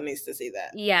vulva needs to see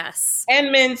that. Yes.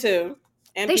 And men too.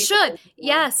 And they should.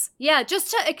 Yes. Yeah. Just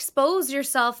to expose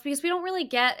yourself because we don't really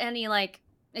get any like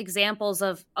examples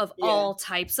of all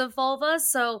types of vulvas.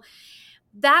 So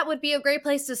that would be a great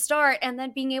place to start. And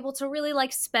then being able to really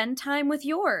like spend time with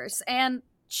yours. And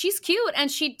she's cute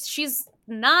and she's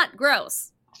not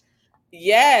gross.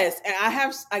 Yes. And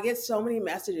I get so many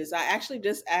messages. I actually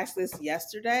just asked this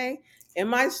yesterday in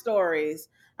my stories.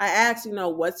 I asked, you know,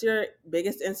 what's your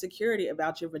biggest insecurity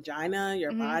about your vagina,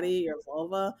 your body, your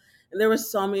vulva? And there were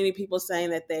so many people saying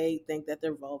that they think that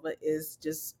their vulva is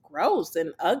just gross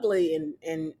and ugly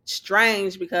and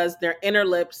strange because their inner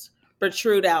lips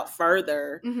protrude out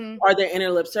further or their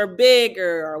inner lips are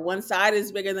bigger or one side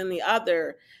is bigger than the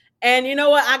other. And you know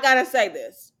what? I got to say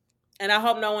this, and I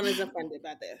hope no one is offended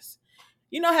by this.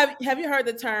 You know, have you heard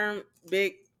the term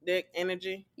big dick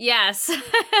energy? Yes.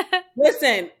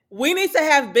 Listen, we need to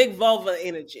have big vulva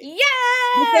energy.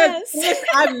 Yes. Because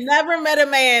I've never met a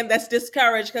man that's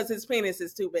discouraged because his penis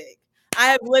is too big. I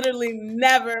have literally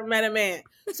never met a man.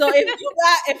 So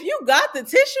if you got the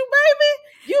tissue,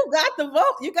 baby, you got the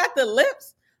vulva, you got the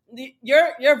lips.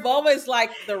 Your vulva is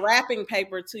like the wrapping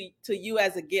paper to you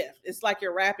as a gift. It's like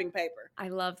your wrapping paper. I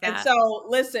love that. And so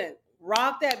listen,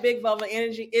 rock that big vulva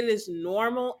energy. It is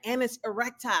normal and it's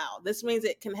erectile. This means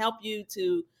it can help you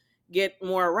to get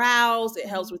more aroused. It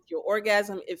helps with your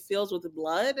orgasm. It fills with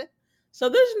blood. So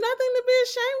there's nothing to be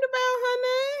ashamed about,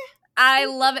 honey. I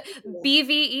love it.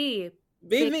 BVE.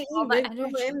 Big vulva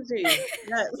energy.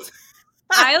 Yes.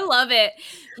 I love it.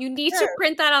 You need to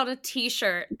print that on a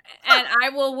t-shirt and I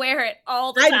will wear it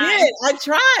all the time. I did. I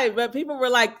tried, but people were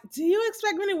like, do you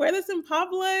expect me to wear this in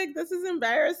public? This is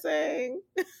embarrassing.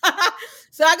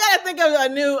 So I got to think of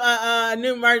a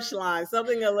new merch line,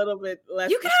 something a little bit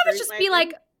less. You can have it just be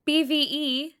like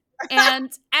BVE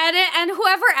and edit, and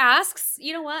whoever asks,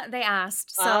 you know what? They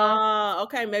asked. So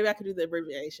okay, maybe I could do the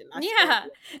abbreviation. Maybe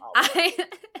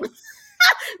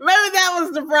that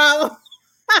was the problem.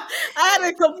 I had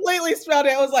it completely spelled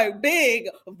it. It was like big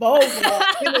vulva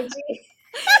energy.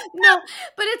 No,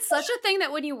 but it's such a thing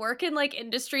that when you work in like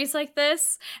industries like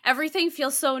this, everything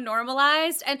feels so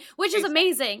normalized, and which is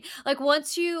amazing. Like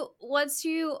once you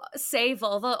say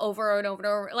vulva over and over and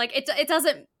over, like it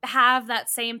doesn't have that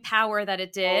same power that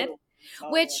it did.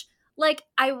 Which like,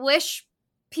 I wish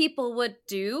people would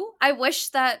do. I wish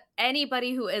that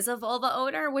anybody who is a vulva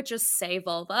owner would just say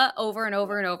vulva over and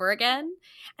over and over again.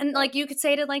 And like you could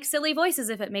say it in like silly voices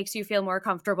if it makes you feel more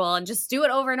comfortable and just do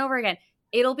it over and over again.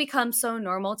 It'll become so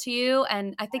normal to you.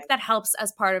 And I think that helps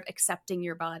as part of accepting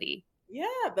your body. Yeah,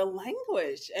 the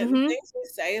language and the Mm-hmm. things we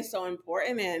say is so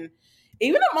important. And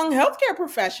even among healthcare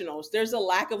professionals, there's a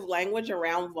lack of language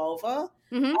around vulva.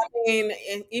 Mm-hmm. I mean,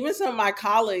 and even some of my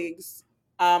colleagues,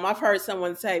 I've heard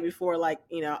someone say before, like,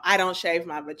 I don't shave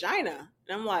my vagina.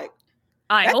 And I'm like,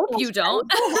 I that hope sounds you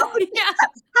don't. painful. Yeah.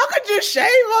 How could you shave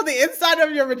on the inside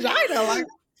of your vagina? Like,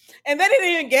 and they didn't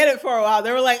even get it for a while.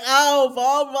 They were like, oh,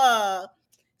 vulva.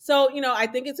 So, I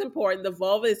think it's important. The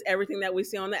vulva is everything that we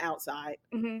see on the outside.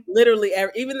 Mm-hmm. Literally,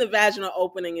 even the vaginal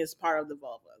opening is part of the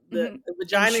vulva. The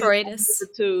vagina is only the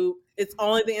tube. It's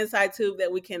only the inside tube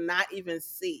that we cannot even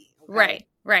see. Okay?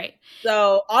 Right.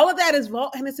 So all of that is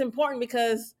vulva, and it's important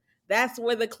because that's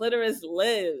where the clitoris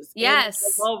lives. Yes. In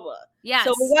the vulva. Yes.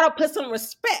 So we gotta put some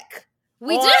respect.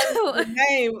 We do. The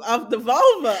name of the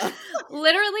vulva.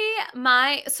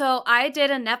 Literally, so I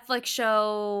did a Netflix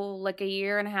show like a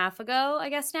year and a half ago, I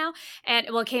guess now. And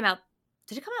it came out.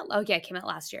 Did it come out? Oh, yeah, it came out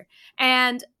last year.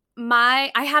 And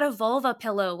I had a vulva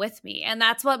pillow with me. And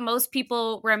that's what most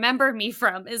people remember me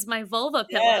from is my vulva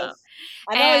pillow. Yes.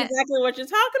 I know exactly what you're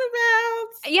talking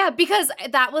about. Yeah, because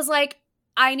that was like,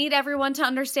 I need everyone to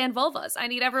understand vulvas. I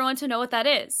need everyone to know what that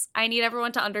is. I need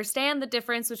everyone to understand the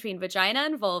difference between vagina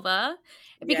and vulva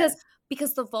because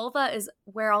the vulva is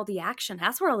where all the action,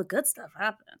 that's where all the good stuff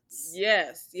happens.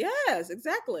 Yes,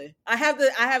 exactly. I have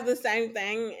the same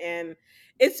thing, and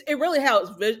it really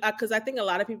helps because I think a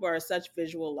lot of people are such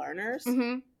visual learners.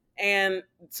 Mm-hmm. And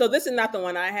so this is not the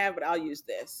one I have, but I'll use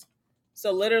this.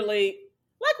 So literally,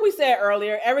 like we said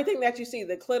earlier, everything that you see,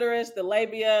 the clitoris, the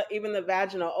labia, even the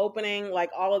vaginal opening, like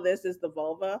all of this is the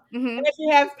vulva. Mm-hmm. And if you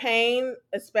have pain,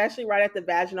 especially right at the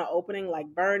vaginal opening, like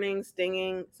burning,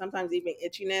 stinging, sometimes even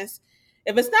itchiness,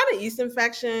 if it's not a yeast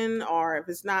infection or if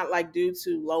it's not like due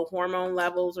to low hormone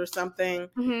levels or something,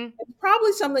 it's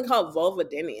probably something called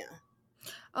vulvodynia.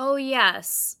 Oh,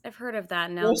 yes. I've heard of that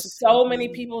now. There's so many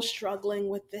people struggling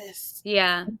with this.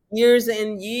 Yeah. Years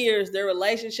and years. Their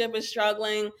relationship is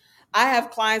struggling. I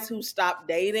have clients who stop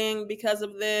dating because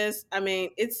of this. I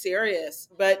mean, it's serious.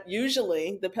 But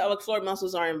usually the pelvic floor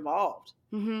muscles are involved.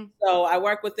 Mm-hmm. So I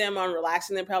work with them on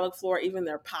relaxing their pelvic floor, even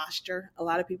their posture. A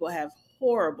lot of people have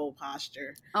horrible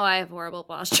posture. Oh, I have horrible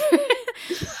posture.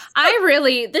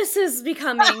 This is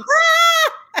becoming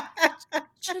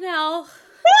Janelle.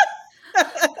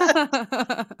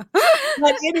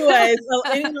 But anyway,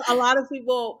 a lot of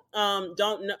people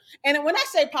don't know. And when I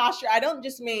say posture, I don't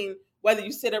just mean whether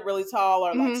you sit up really tall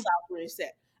or like stop where you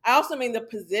sit. I also mean the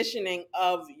positioning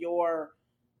of your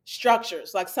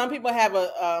structures. Like some people have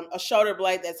a shoulder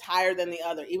blade that's higher than the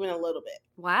other, even a little bit.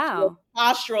 Wow. So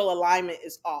postural alignment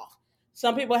is off.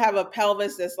 Some people have a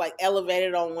pelvis that's like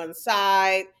elevated on one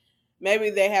side. Maybe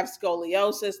they have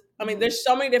scoliosis. I mean, there's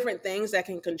so many different things that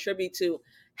can contribute to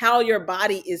how your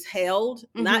body is held,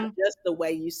 not just the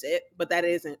way you sit, but that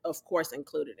isn't, of course,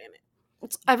 included in it.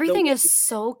 Everything is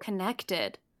so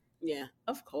connected. Yeah,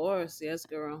 of course. Yes,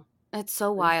 girl. It's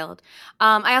so wild.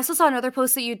 I also saw another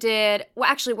post that you did. Well,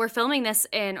 actually, we're filming this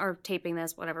or taping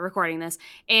this, whatever, recording this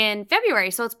in February.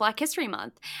 So it's Black History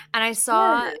Month. And I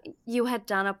saw you had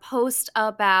done a post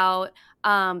about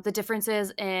the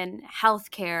differences in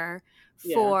healthcare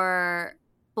for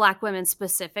Black women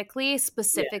specifically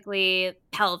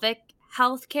pelvic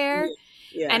healthcare.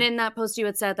 Yeah. And in that post, you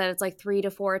had said that it's like 3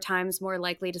 to 4 times more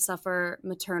likely to suffer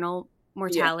maternal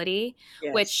mortality,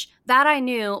 which that I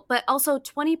knew, but also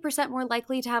 20% more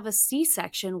likely to have a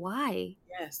C-section. Why?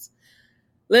 Yes.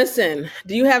 Listen,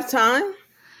 do you have time?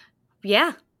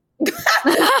 Yeah.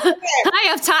 I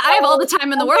have time. I have all the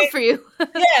time in the world for you.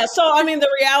 Yeah. So, I mean,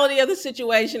 the reality of the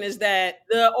situation is that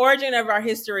the origin of our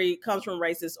history comes from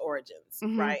racist origins,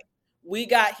 right? We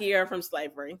got here from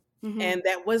slavery, and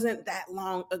that wasn't that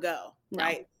long ago,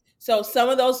 right? So some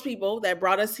of those people that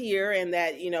brought us here and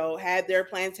that, had their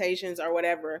plantations or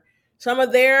whatever, some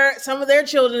of their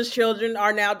children's children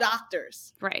are now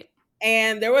doctors. Right.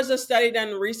 And there was a study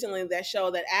done recently that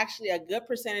showed that actually a good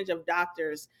percentage of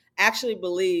doctors actually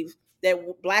believe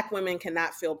that Black women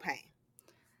cannot feel pain.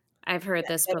 I've heard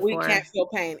this before. We can't feel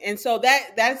pain. And so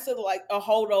that's like a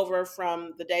holdover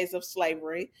from the days of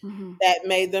slavery that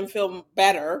made them feel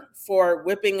better for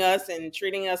whipping us and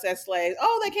treating us as slaves.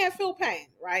 Oh, they can't feel pain,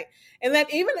 right? And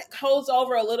that even holds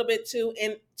over a little bit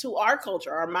into our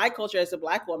culture or my culture as a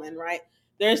Black woman, right?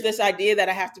 there's this idea that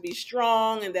I have to be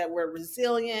strong and that we're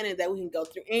resilient and that we can go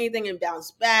through anything and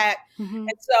bounce back. Mm-hmm.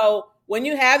 And so when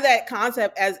you have that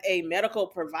concept as a medical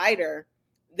provider,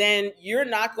 then you're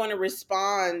not going to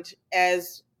respond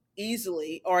as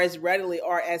easily or as readily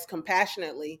or as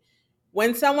compassionately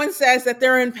when someone says that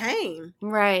they're in pain.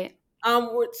 Right.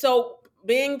 So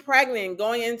being pregnant,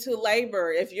 going into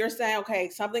labor, if you're saying, okay,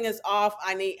 something is off,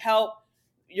 I need help,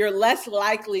 you're less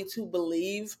likely to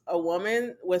believe a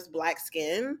woman with black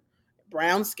skin,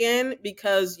 brown skin,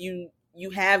 because you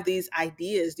have these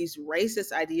ideas, these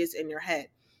racist ideas in your head.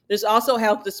 There's also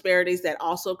health disparities that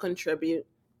also contribute.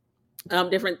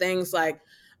 Different things like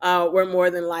we're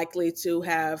more than likely to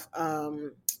have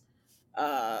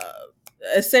uh,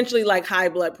 essentially like high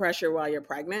blood pressure while you're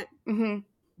pregnant. Mm-hmm.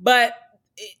 But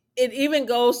it even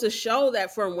goes to show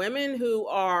that for women who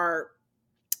are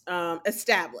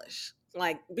established,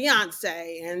 like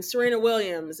Beyonce and Serena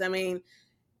Williams, I mean,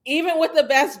 even with the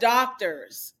best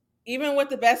doctors, even with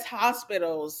the best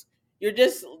hospitals, you're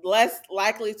just less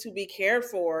likely to be cared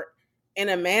for in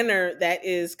a manner that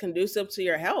is conducive to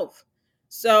your health.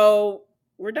 So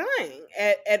we're dying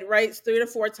at rates 3 to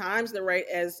 4 times the rate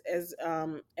as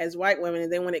white women.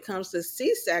 And then when it comes to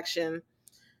C-section,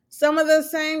 some of the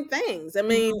same things. I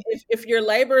mean, if your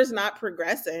labor is not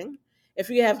progressing, if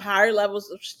you have higher levels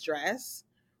of stress,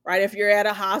 right? If you're at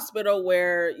a hospital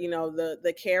where, you know,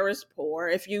 the care is poor,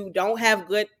 if you don't have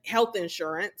good health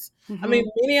insurance, I mean,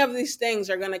 many of these things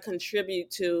are going to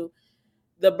contribute to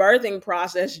the birthing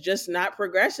process just not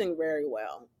progressing very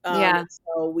well. Yeah.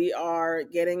 So we are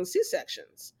getting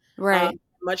C-sections, Right.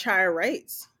 much higher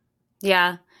rates.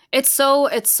 Yeah. It's so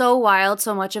wild.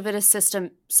 So much of it is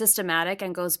systematic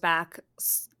and goes back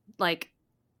like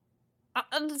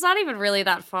it's not even really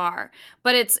that far,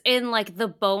 but it's in like the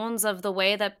bones of the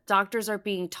way that doctors are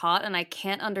being taught, and I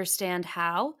can't understand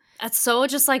how. It's so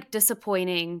just like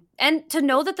disappointing. And to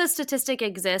know that the statistic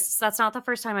exists, that's not the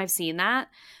first time I've seen that.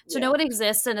 To know it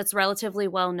exists and it's relatively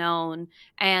well known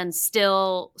and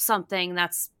still something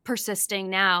that's persisting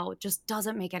now just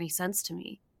doesn't make any sense to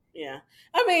me. Yeah.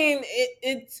 I mean,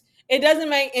 it doesn't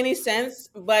make any sense,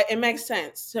 but it makes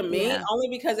sense to me only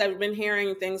because I've been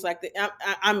hearing things like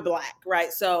I'm black,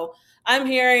 right? So I'm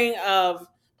hearing of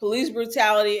police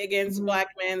brutality against black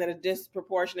men that are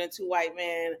disproportionate to white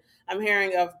men. I'm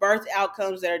hearing of birth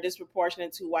outcomes that are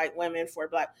disproportionate to white women for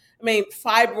black. I mean,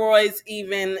 fibroids,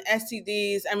 even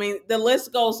STDs. I mean, the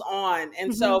list goes on.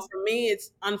 And so for me,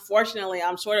 it's unfortunately,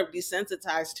 I'm sort of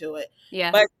desensitized to it.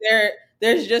 Yeah. But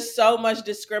there's just so much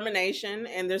discrimination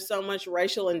and there's so much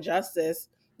racial injustice,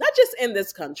 not just in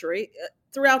this country,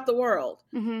 throughout the world.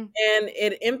 And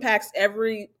it impacts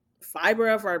every fiber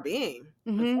of our being,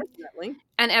 unfortunately.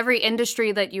 And every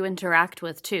industry that you interact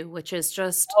with too, which is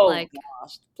just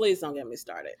gosh, please don't get me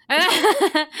started.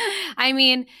 I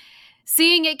mean,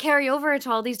 seeing it carry over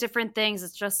to all these different things,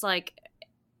 it's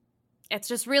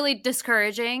just really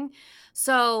discouraging.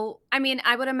 So, I mean,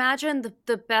 I would imagine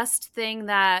the best thing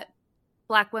that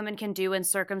Black women can do in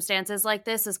circumstances like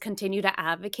this is continue to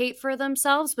advocate for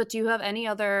themselves. But do you have any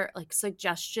other like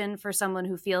suggestion for someone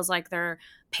who feels like their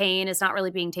pain is not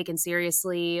really being taken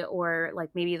seriously, or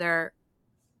like maybe their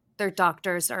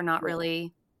doctors are not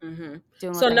really doing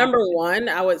what So they number have to do? one,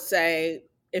 I would say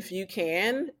if you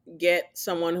can get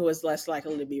someone who is less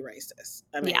likely to be racist.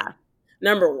 I mean,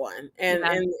 number one. And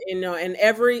you know, and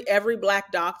every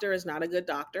black doctor is not a good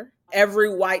doctor.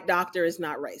 Every white doctor is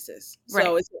not racist.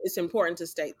 So it's important to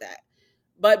state that.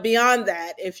 But beyond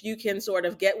that, if you can sort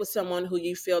of get with someone who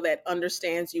you feel that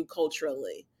understands you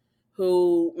culturally,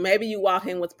 who maybe you walk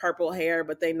in with purple hair,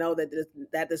 but they know that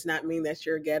that does not mean that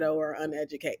you're ghetto or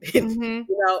uneducated. You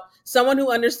know, someone who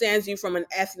understands you from an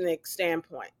ethnic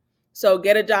standpoint. So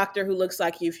get a doctor who looks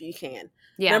like you if you can.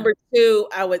 Number two,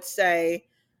 I would say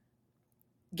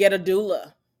get a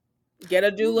doula. Get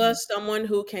a doula, someone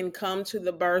who can come to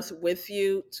the birth with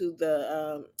you, to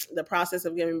the process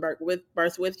of giving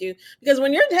birth with you. Because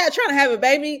when you're trying to have a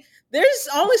baby, there's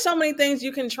only so many things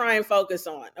you can try and focus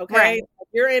on. Okay, if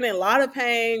you're in a lot of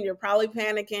pain, you're probably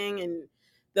panicking, and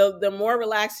the more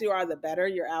relaxed you are, the better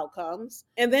your outcomes.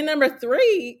 And then number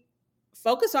three,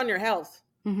 focus on your health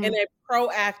in a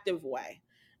proactive way.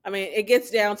 I mean, it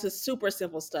gets down to super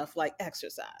simple stuff like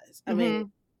exercise. I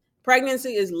mean,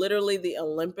 pregnancy is literally the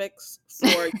Olympics for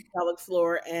your pelvic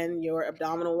floor and your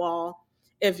abdominal wall.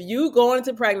 If you go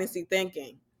into pregnancy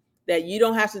thinking that you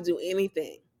don't have to do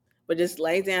anything but just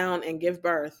lay down and give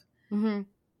birth,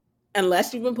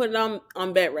 unless you've been put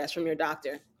on bed rest from your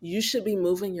doctor, you should be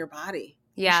moving your body.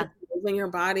 You should be moving your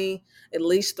body at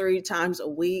least 3 times a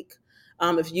week.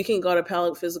 If you can go to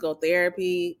pelvic physical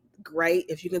therapy, great.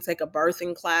 If you can take a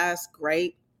birthing class,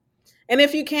 great. And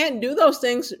if you can't do those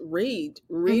things, read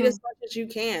Mhm. as much as you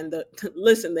can.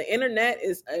 Listen, the internet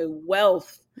is a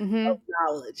wealth of Mhm.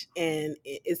 knowledge, and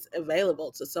it's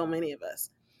available to so many of us.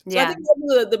 So I Yeah. think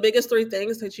those are the biggest three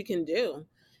things that you can do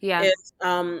Yeah. is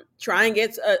try and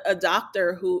get a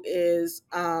doctor who is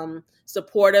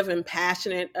supportive and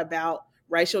passionate about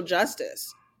racial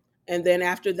justice. And then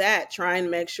after that, try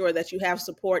and make sure that you have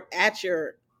support at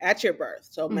your birth.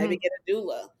 So maybe Mhm. get a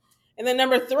doula. And then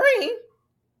number three,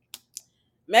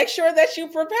 make sure that you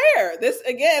prepare. This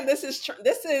again, this is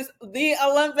the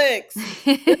Olympics.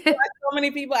 This is why so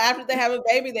many people after they have a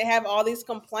baby, they have all these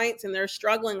complaints and they're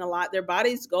struggling a lot. Their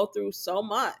bodies go through so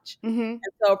much. Mhm.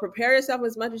 And so prepare yourself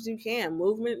as much as you can.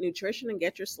 Movement, nutrition, and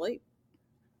get your sleep.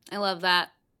 I love that.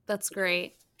 That's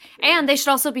great. Yeah. And they should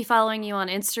also be following you on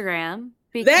Instagram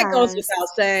That goes because without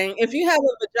saying. If you have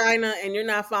a vagina and you're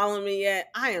not following me yet,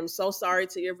 I am so sorry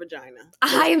to your vagina.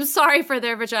 I am sorry for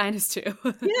their vaginas too.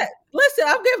 Yeah, listen,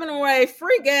 I'm giving away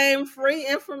free game, free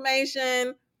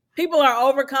information. People are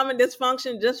overcoming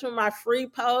dysfunction just from my free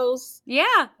posts. Yeah.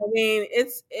 I mean,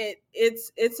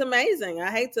 it's amazing. I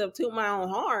hate to toot my own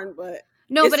horn, but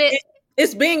No, but it's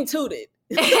it's being tooted.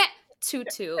 toot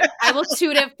toot. I will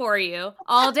toot it for you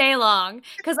all day long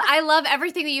because I love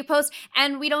everything that you post,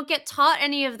 and we don't get taught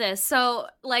any of this. So,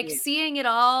 like Yeah. seeing it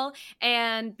all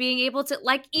and being able to,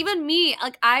 like, even me,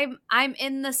 like I'm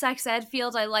in the sex ed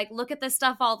field. I like look at this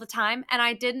stuff all the time, and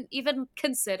I didn't even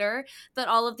consider that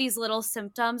all of these little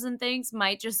symptoms and things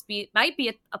might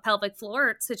be a pelvic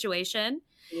floor situation.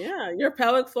 Yeah, your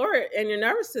pelvic floor and your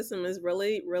nervous system is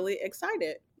really, really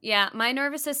excited. Yeah, my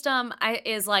nervous system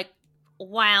is like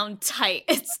wound tight.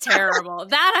 It's terrible.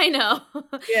 That I know.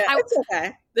 Yeah, I it's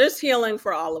okay. There's healing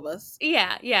for all of us.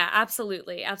 Yeah, yeah,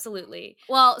 absolutely, absolutely.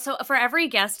 Well, so for every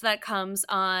guest that comes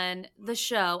on the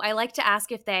show, I like to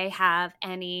ask if they have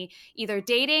any either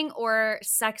dating or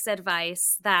sex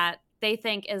advice that they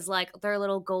think is like their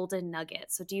little golden nugget.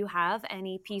 So do you have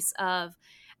any piece of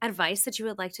advice that you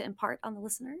would like to impart on the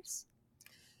listeners?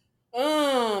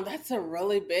 Oh, that's a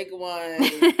really big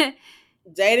one.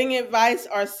 Dating advice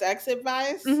or sex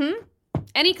advice? Mhm.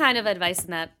 Any kind of advice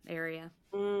in that area.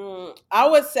 I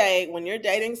would say when you're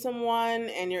dating someone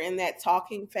and you're in that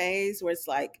talking phase where it's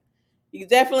like you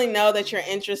definitely know that you're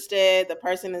interested, the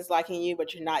person is liking you,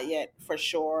 but you're not yet for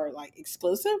sure like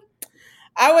exclusive.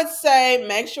 I would say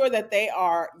make sure that they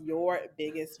are your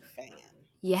biggest fan.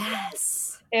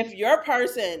 Yes. If your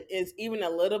person is even a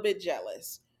little bit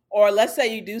jealous, or let's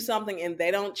say you do something and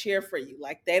they don't cheer for you,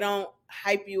 like they don't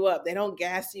hype you up, they don't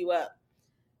gas you up,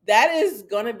 that is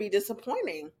going to be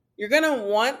disappointing. You're going to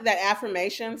want that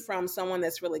affirmation from someone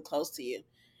that's really close to you.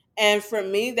 And for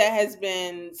me, that has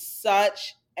been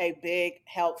such a big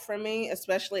help for me,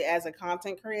 especially as a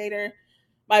content creator.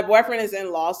 My boyfriend is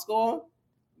in law school,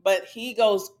 but he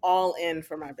goes all in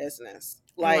for my business.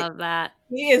 I Like, love that.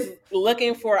 he is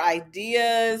looking for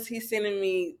ideas. He's sending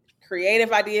me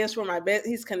creative ideas for my business.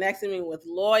 He's connecting me with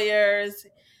lawyers.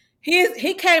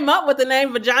 He came up with the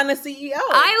name Vagina CEO.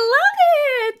 I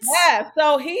love it. Yeah,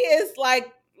 so he is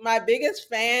like my biggest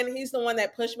fan. He's the one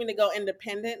that pushed me to go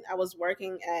independent. I was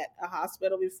working at a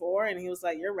hospital before, and he was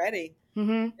like, "You're ready.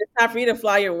 Mhm. It's time for you to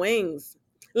fly your wings."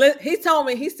 He told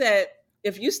me, he said,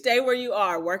 "If you stay where you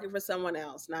are, working for someone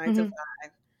else, 9 to Mhm.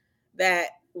 5, that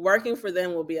working for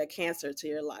them will be a cancer to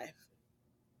your life."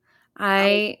 I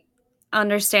was, I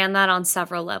understand that on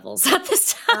several levels at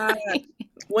this uh, time.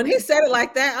 when he said it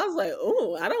like that, I was like,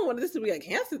 "Oh, I don't want this to be a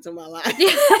cancer to my life."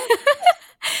 Yeah.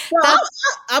 So That's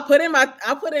I put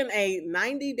in a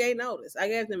 90-day notice. I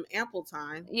gave them ample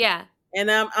time, yeah.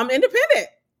 and I'm independent,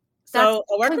 That's so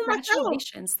I work for myself.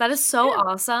 congratulations. That is so Yeah,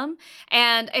 awesome,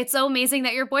 and it's so amazing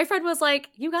that your boyfriend was like,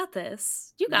 "You got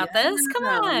this. You yeah. got this. Come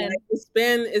Like on."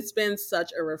 it's been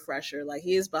such a refresher. Like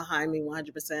he is behind me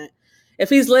 100%. If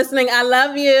he's listening, I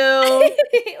love you.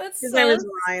 That's His name so is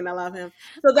Ryan. I love him.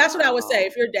 So that's what I would say. Oh.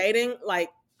 If you're dating, like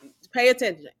pay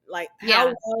attention. Like how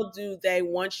Yeah. well do they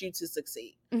want you to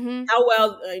succeed? Mhm. How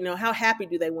well, how happy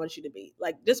do they want you to be?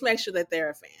 Like just make sure that they're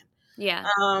a fan. Yeah.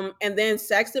 And then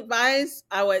sex advice,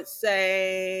 I would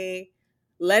say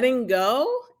letting go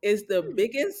is the Hmm.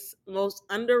 biggest, most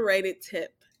underrated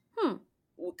tip. Hmm.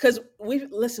 Because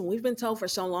we've been told for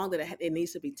so long that it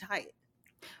needs to be tight.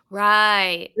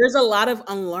 Right. There's a lot of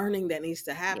unlearning that needs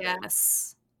to happen.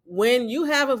 Yes. When you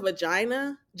have a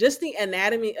vagina, just the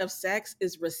anatomy of sex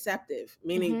is receptive,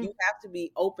 meaning Mhm. you have to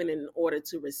be open in order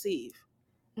to receive.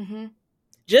 Mhm.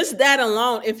 Just that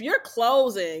alone, if you're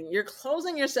closing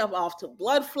yourself off to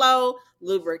blood flow,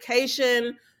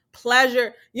 lubrication,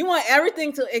 pleasure. You want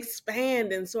everything to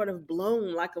expand and sort of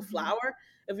bloom like a Mhm. flower.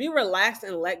 If you relax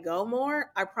and let go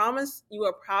more, I promise you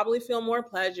will probably feel more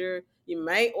pleasure. You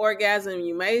may orgasm,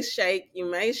 you may shake, you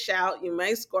may shout, you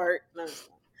may squirt. No,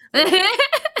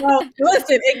 well,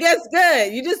 listen, it gets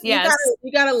good. Yes.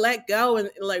 You gotta let go and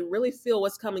like really feel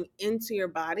what's coming into your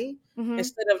body Mm-hmm.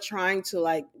 instead of trying to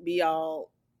like be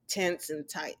all tense and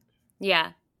tight.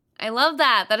 Yeah. I love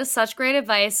that. That is such great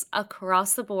advice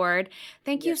across the board.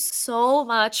 Thank Yeah. you so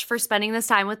much for spending this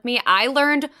time with me. I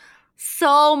learned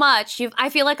so much. I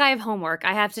feel like I have homework.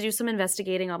 I have to do some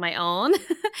investigating on my own.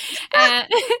 and,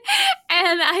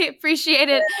 and I appreciate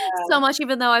it so much,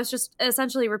 even though I was just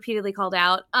essentially repeatedly called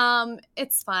out.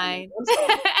 It's fine. I'm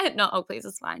sorry. No, oh, please,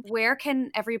 it's fine. Where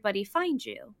can everybody find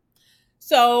you?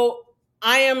 So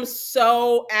I am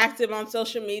so active on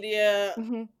social media,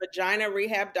 Mm-hmm. Vagina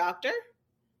Rehab Doctor.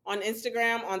 On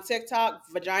Instagram, on TikTok,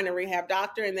 Vagina Rehab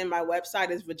Doctor, and then my website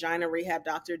is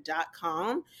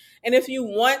vaginarehabdoctor.com. And if you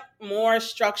want more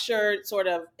structured sort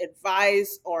of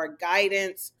advice or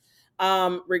guidance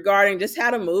regarding just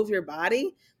how to move your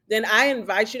body, then I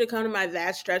invite you to come to my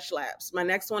VAD Stretch Labs. My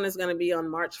next one is going to be on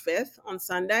March 5th on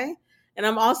Sunday. And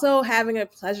I'm also having a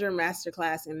pleasure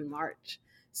masterclass in March.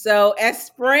 So as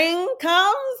spring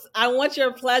comes, I want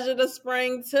your pleasure to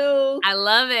spring too. I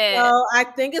love it. So I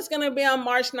think it's going to be on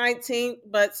March 19th.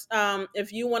 But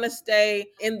if you want to stay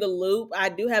in the loop, I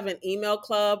do have an email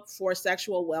club for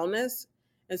sexual wellness.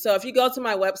 And so if you go to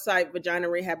my website, Vagina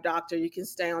Rehab Doctor, you can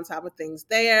stay on top of things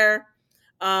there.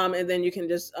 And then you can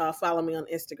just follow me on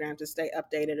Instagram to stay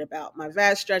updated about my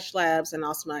VAD Stretch Labs and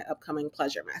also my upcoming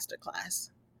Pleasure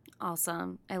Masterclass.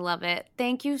 Awesome. I love it.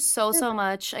 Thank you so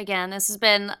much. Again, this has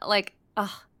been like, I'm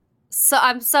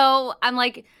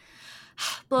like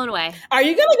blown away. Are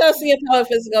you gonna go see a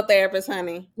physical therapist,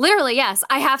 honey? Literally, yes.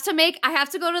 I have to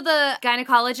go to the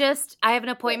gynecologist. I have an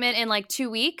appointment in like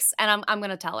 2 weeks, and I'm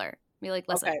gonna tell her. Be like,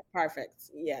 listen. Okay, perfect.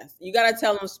 Yes, you gotta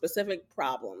tell them specific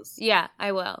problems. Yeah,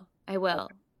 I will. Okay.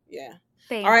 Yeah.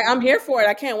 Thank All right, you. I'm here for it.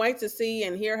 I can't wait to see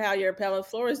and hear how your pelvic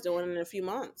floor is doing in a few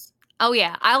months. Oh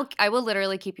yeah, I will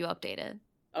literally keep you updated.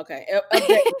 Okay.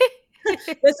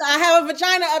 Listen, I have a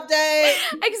vagina update.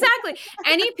 Exactly.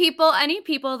 Any people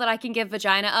that I can give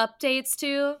vagina updates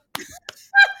to.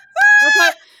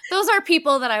 Those are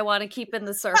people that I want to keep in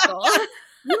the circle.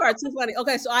 You are too funny.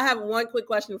 Okay, so I have one quick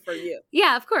question for you.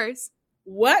 Yeah, of course.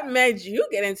 What made you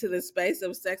get into the space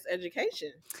of sex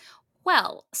education?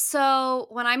 Well, so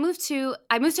when I moved to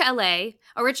LA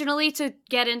originally to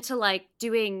get into like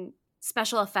doing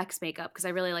special effects makeup because I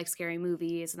really like scary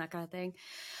movies and that kind of thing.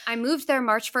 I moved there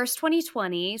March 1st,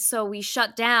 2020. So we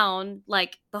shut down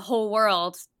like the whole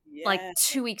world like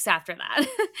 2 weeks after that.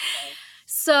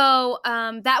 So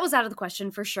that was out of the question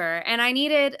for sure. And I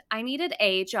needed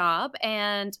a job,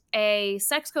 and a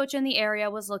sex coach in the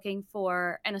area was looking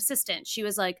for an assistant. She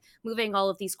was like moving all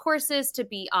of these courses to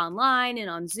be online and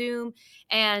on Zoom.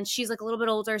 And she's like a little bit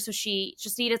older. So she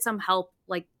just needed some help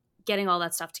like getting all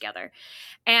that stuff together.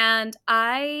 And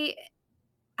I've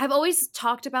always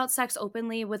talked about sex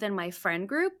openly within my friend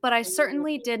group, but I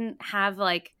certainly didn't have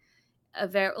like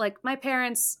my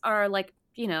parents are like,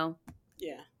 you know,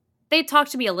 they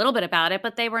talked to me a little bit about it,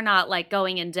 but they were not like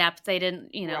going in depth. They didn't,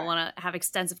 want to have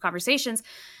extensive conversations.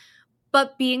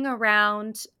 But being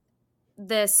around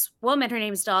this woman, her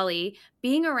name's Dolly,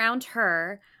 being around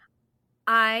her,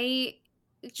 I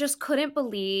just couldn't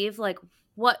believe like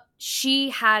what she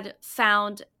had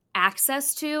found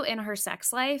access to in her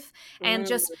sex life, and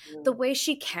just the way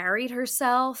she carried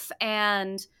herself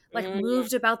and like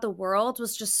moved about the world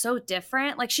was just so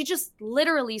different. Like she just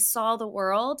literally saw the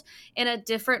world in a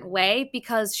different way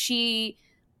because she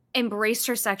embraced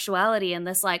her sexuality in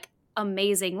this like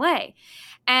amazing way.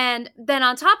 And then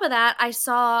on top of that, I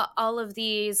saw all of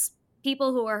these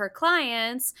people who were her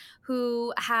clients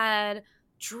who had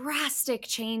drastic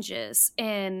changes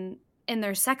in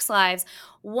their sex lives.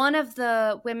 One of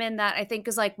the women that I think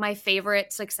is like my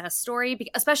favorite success story,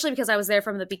 especially because I was there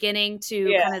from the beginning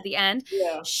to kind of the end,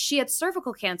 she had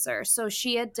cervical cancer. So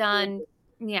she had done,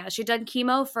 she'd done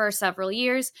chemo for several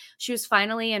years. She was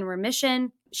finally in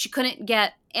remission. She couldn't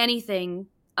get anything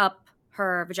up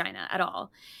her vagina at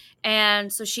all.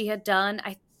 And so she had done,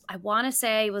 I want to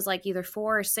say it was like either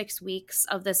 4 or 6 weeks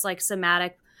of this like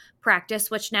somatic practice,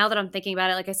 which now that I'm thinking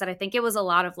about it, like I said, I think it was a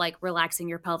lot of like relaxing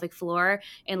your pelvic floor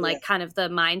and like kind of the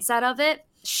mindset of it.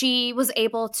 She was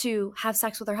able to have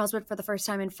sex with her husband for the first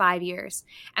time in 5 years.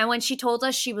 And when she told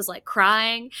us, she was like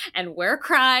crying, and we're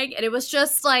crying. And it was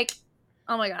just like,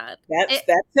 oh my God. That's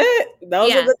it.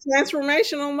 Those are the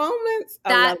transformational moments.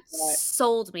 That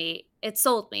sold me. it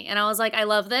sold me. And I was like, I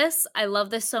love this. I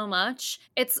love this so much.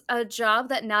 It's a job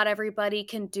that not everybody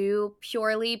can do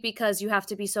purely because you have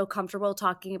to be so comfortable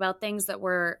talking about things that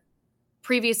were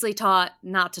previously taught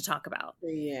not to talk about.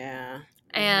 Yeah.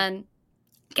 And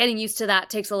getting used to that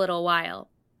takes a little while.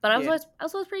 But I was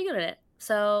always pretty good at it.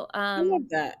 So I love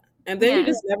that. And then you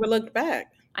just never looked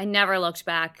back. I never looked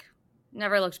back.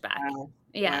 Never looked back. Wow.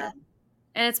 Yeah. Wow.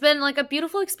 And it's been like a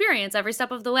beautiful experience every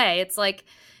step of the way. It's like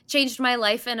changed my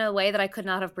life in a way that I could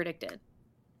not have predicted.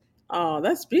 Oh,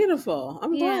 that's beautiful.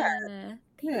 I'm glad.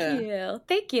 Thank you.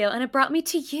 Thank you. And it brought me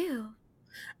to you.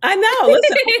 I know.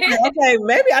 Listen, okay,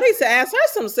 maybe I need to ask her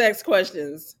some sex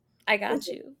questions. I got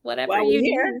you. Whatever you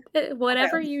need.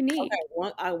 Whatever you need. Okay,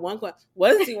 one question.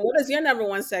 What is your number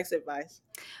one sex advice?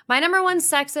 My number one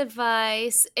sex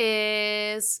advice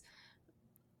is,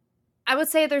 I would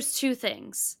say there's two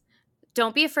things.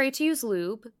 Don't be afraid to use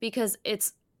lube because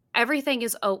wetter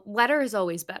is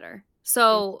always better.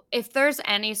 So if there's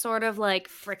any sort of like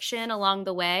friction along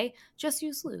the way, just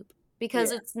use lube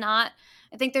because it's not,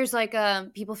 I think there's like,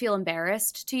 people feel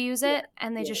embarrassed to use it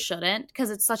and they just shouldn't because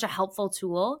it's such a helpful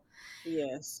tool.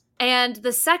 Yes. And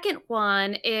the second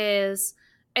one is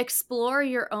explore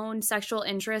your own sexual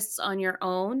interests on your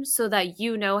own so that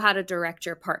you know how to direct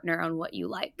your partner on what you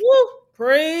like. Woo!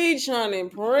 Preach, honey,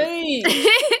 preach.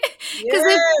 Because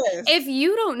if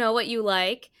you don't know what you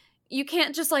like, you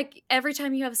can't just like every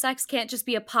time you have sex can't just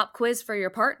be a pop quiz for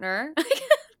your partner.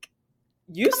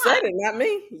 You said it, not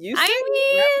me. You said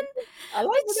it. I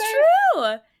like it's that.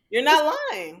 True. You're not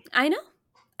lying. I know.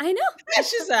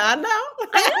 She said, I know.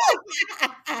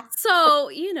 So,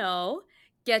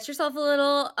 get yourself a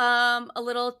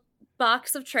little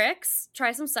box of tricks,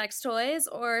 try some sex toys,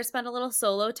 or spend a little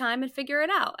solo time and figure it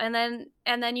out. And then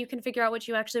you can figure out what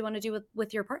you actually want to do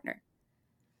with your partner.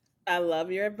 I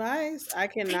love your advice. I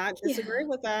cannot disagree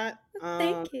with that.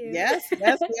 Thank you. Yes.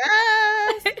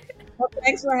 Well,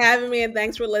 thanks for having me and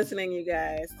thanks for listening, you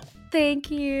guys. Thank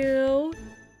you.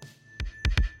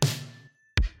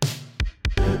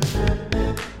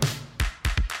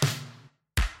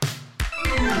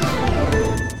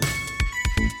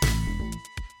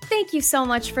 Thank you so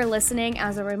much for listening.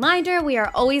 As a reminder, we are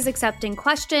always accepting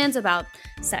questions about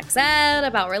sex ed,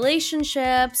 about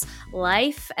relationships,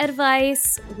 life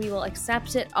advice. We will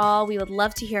accept it all. We would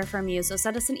love to hear from you. So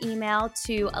send us an email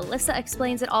to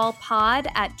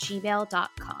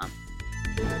alyssaexplainsitalpod@gmail.com.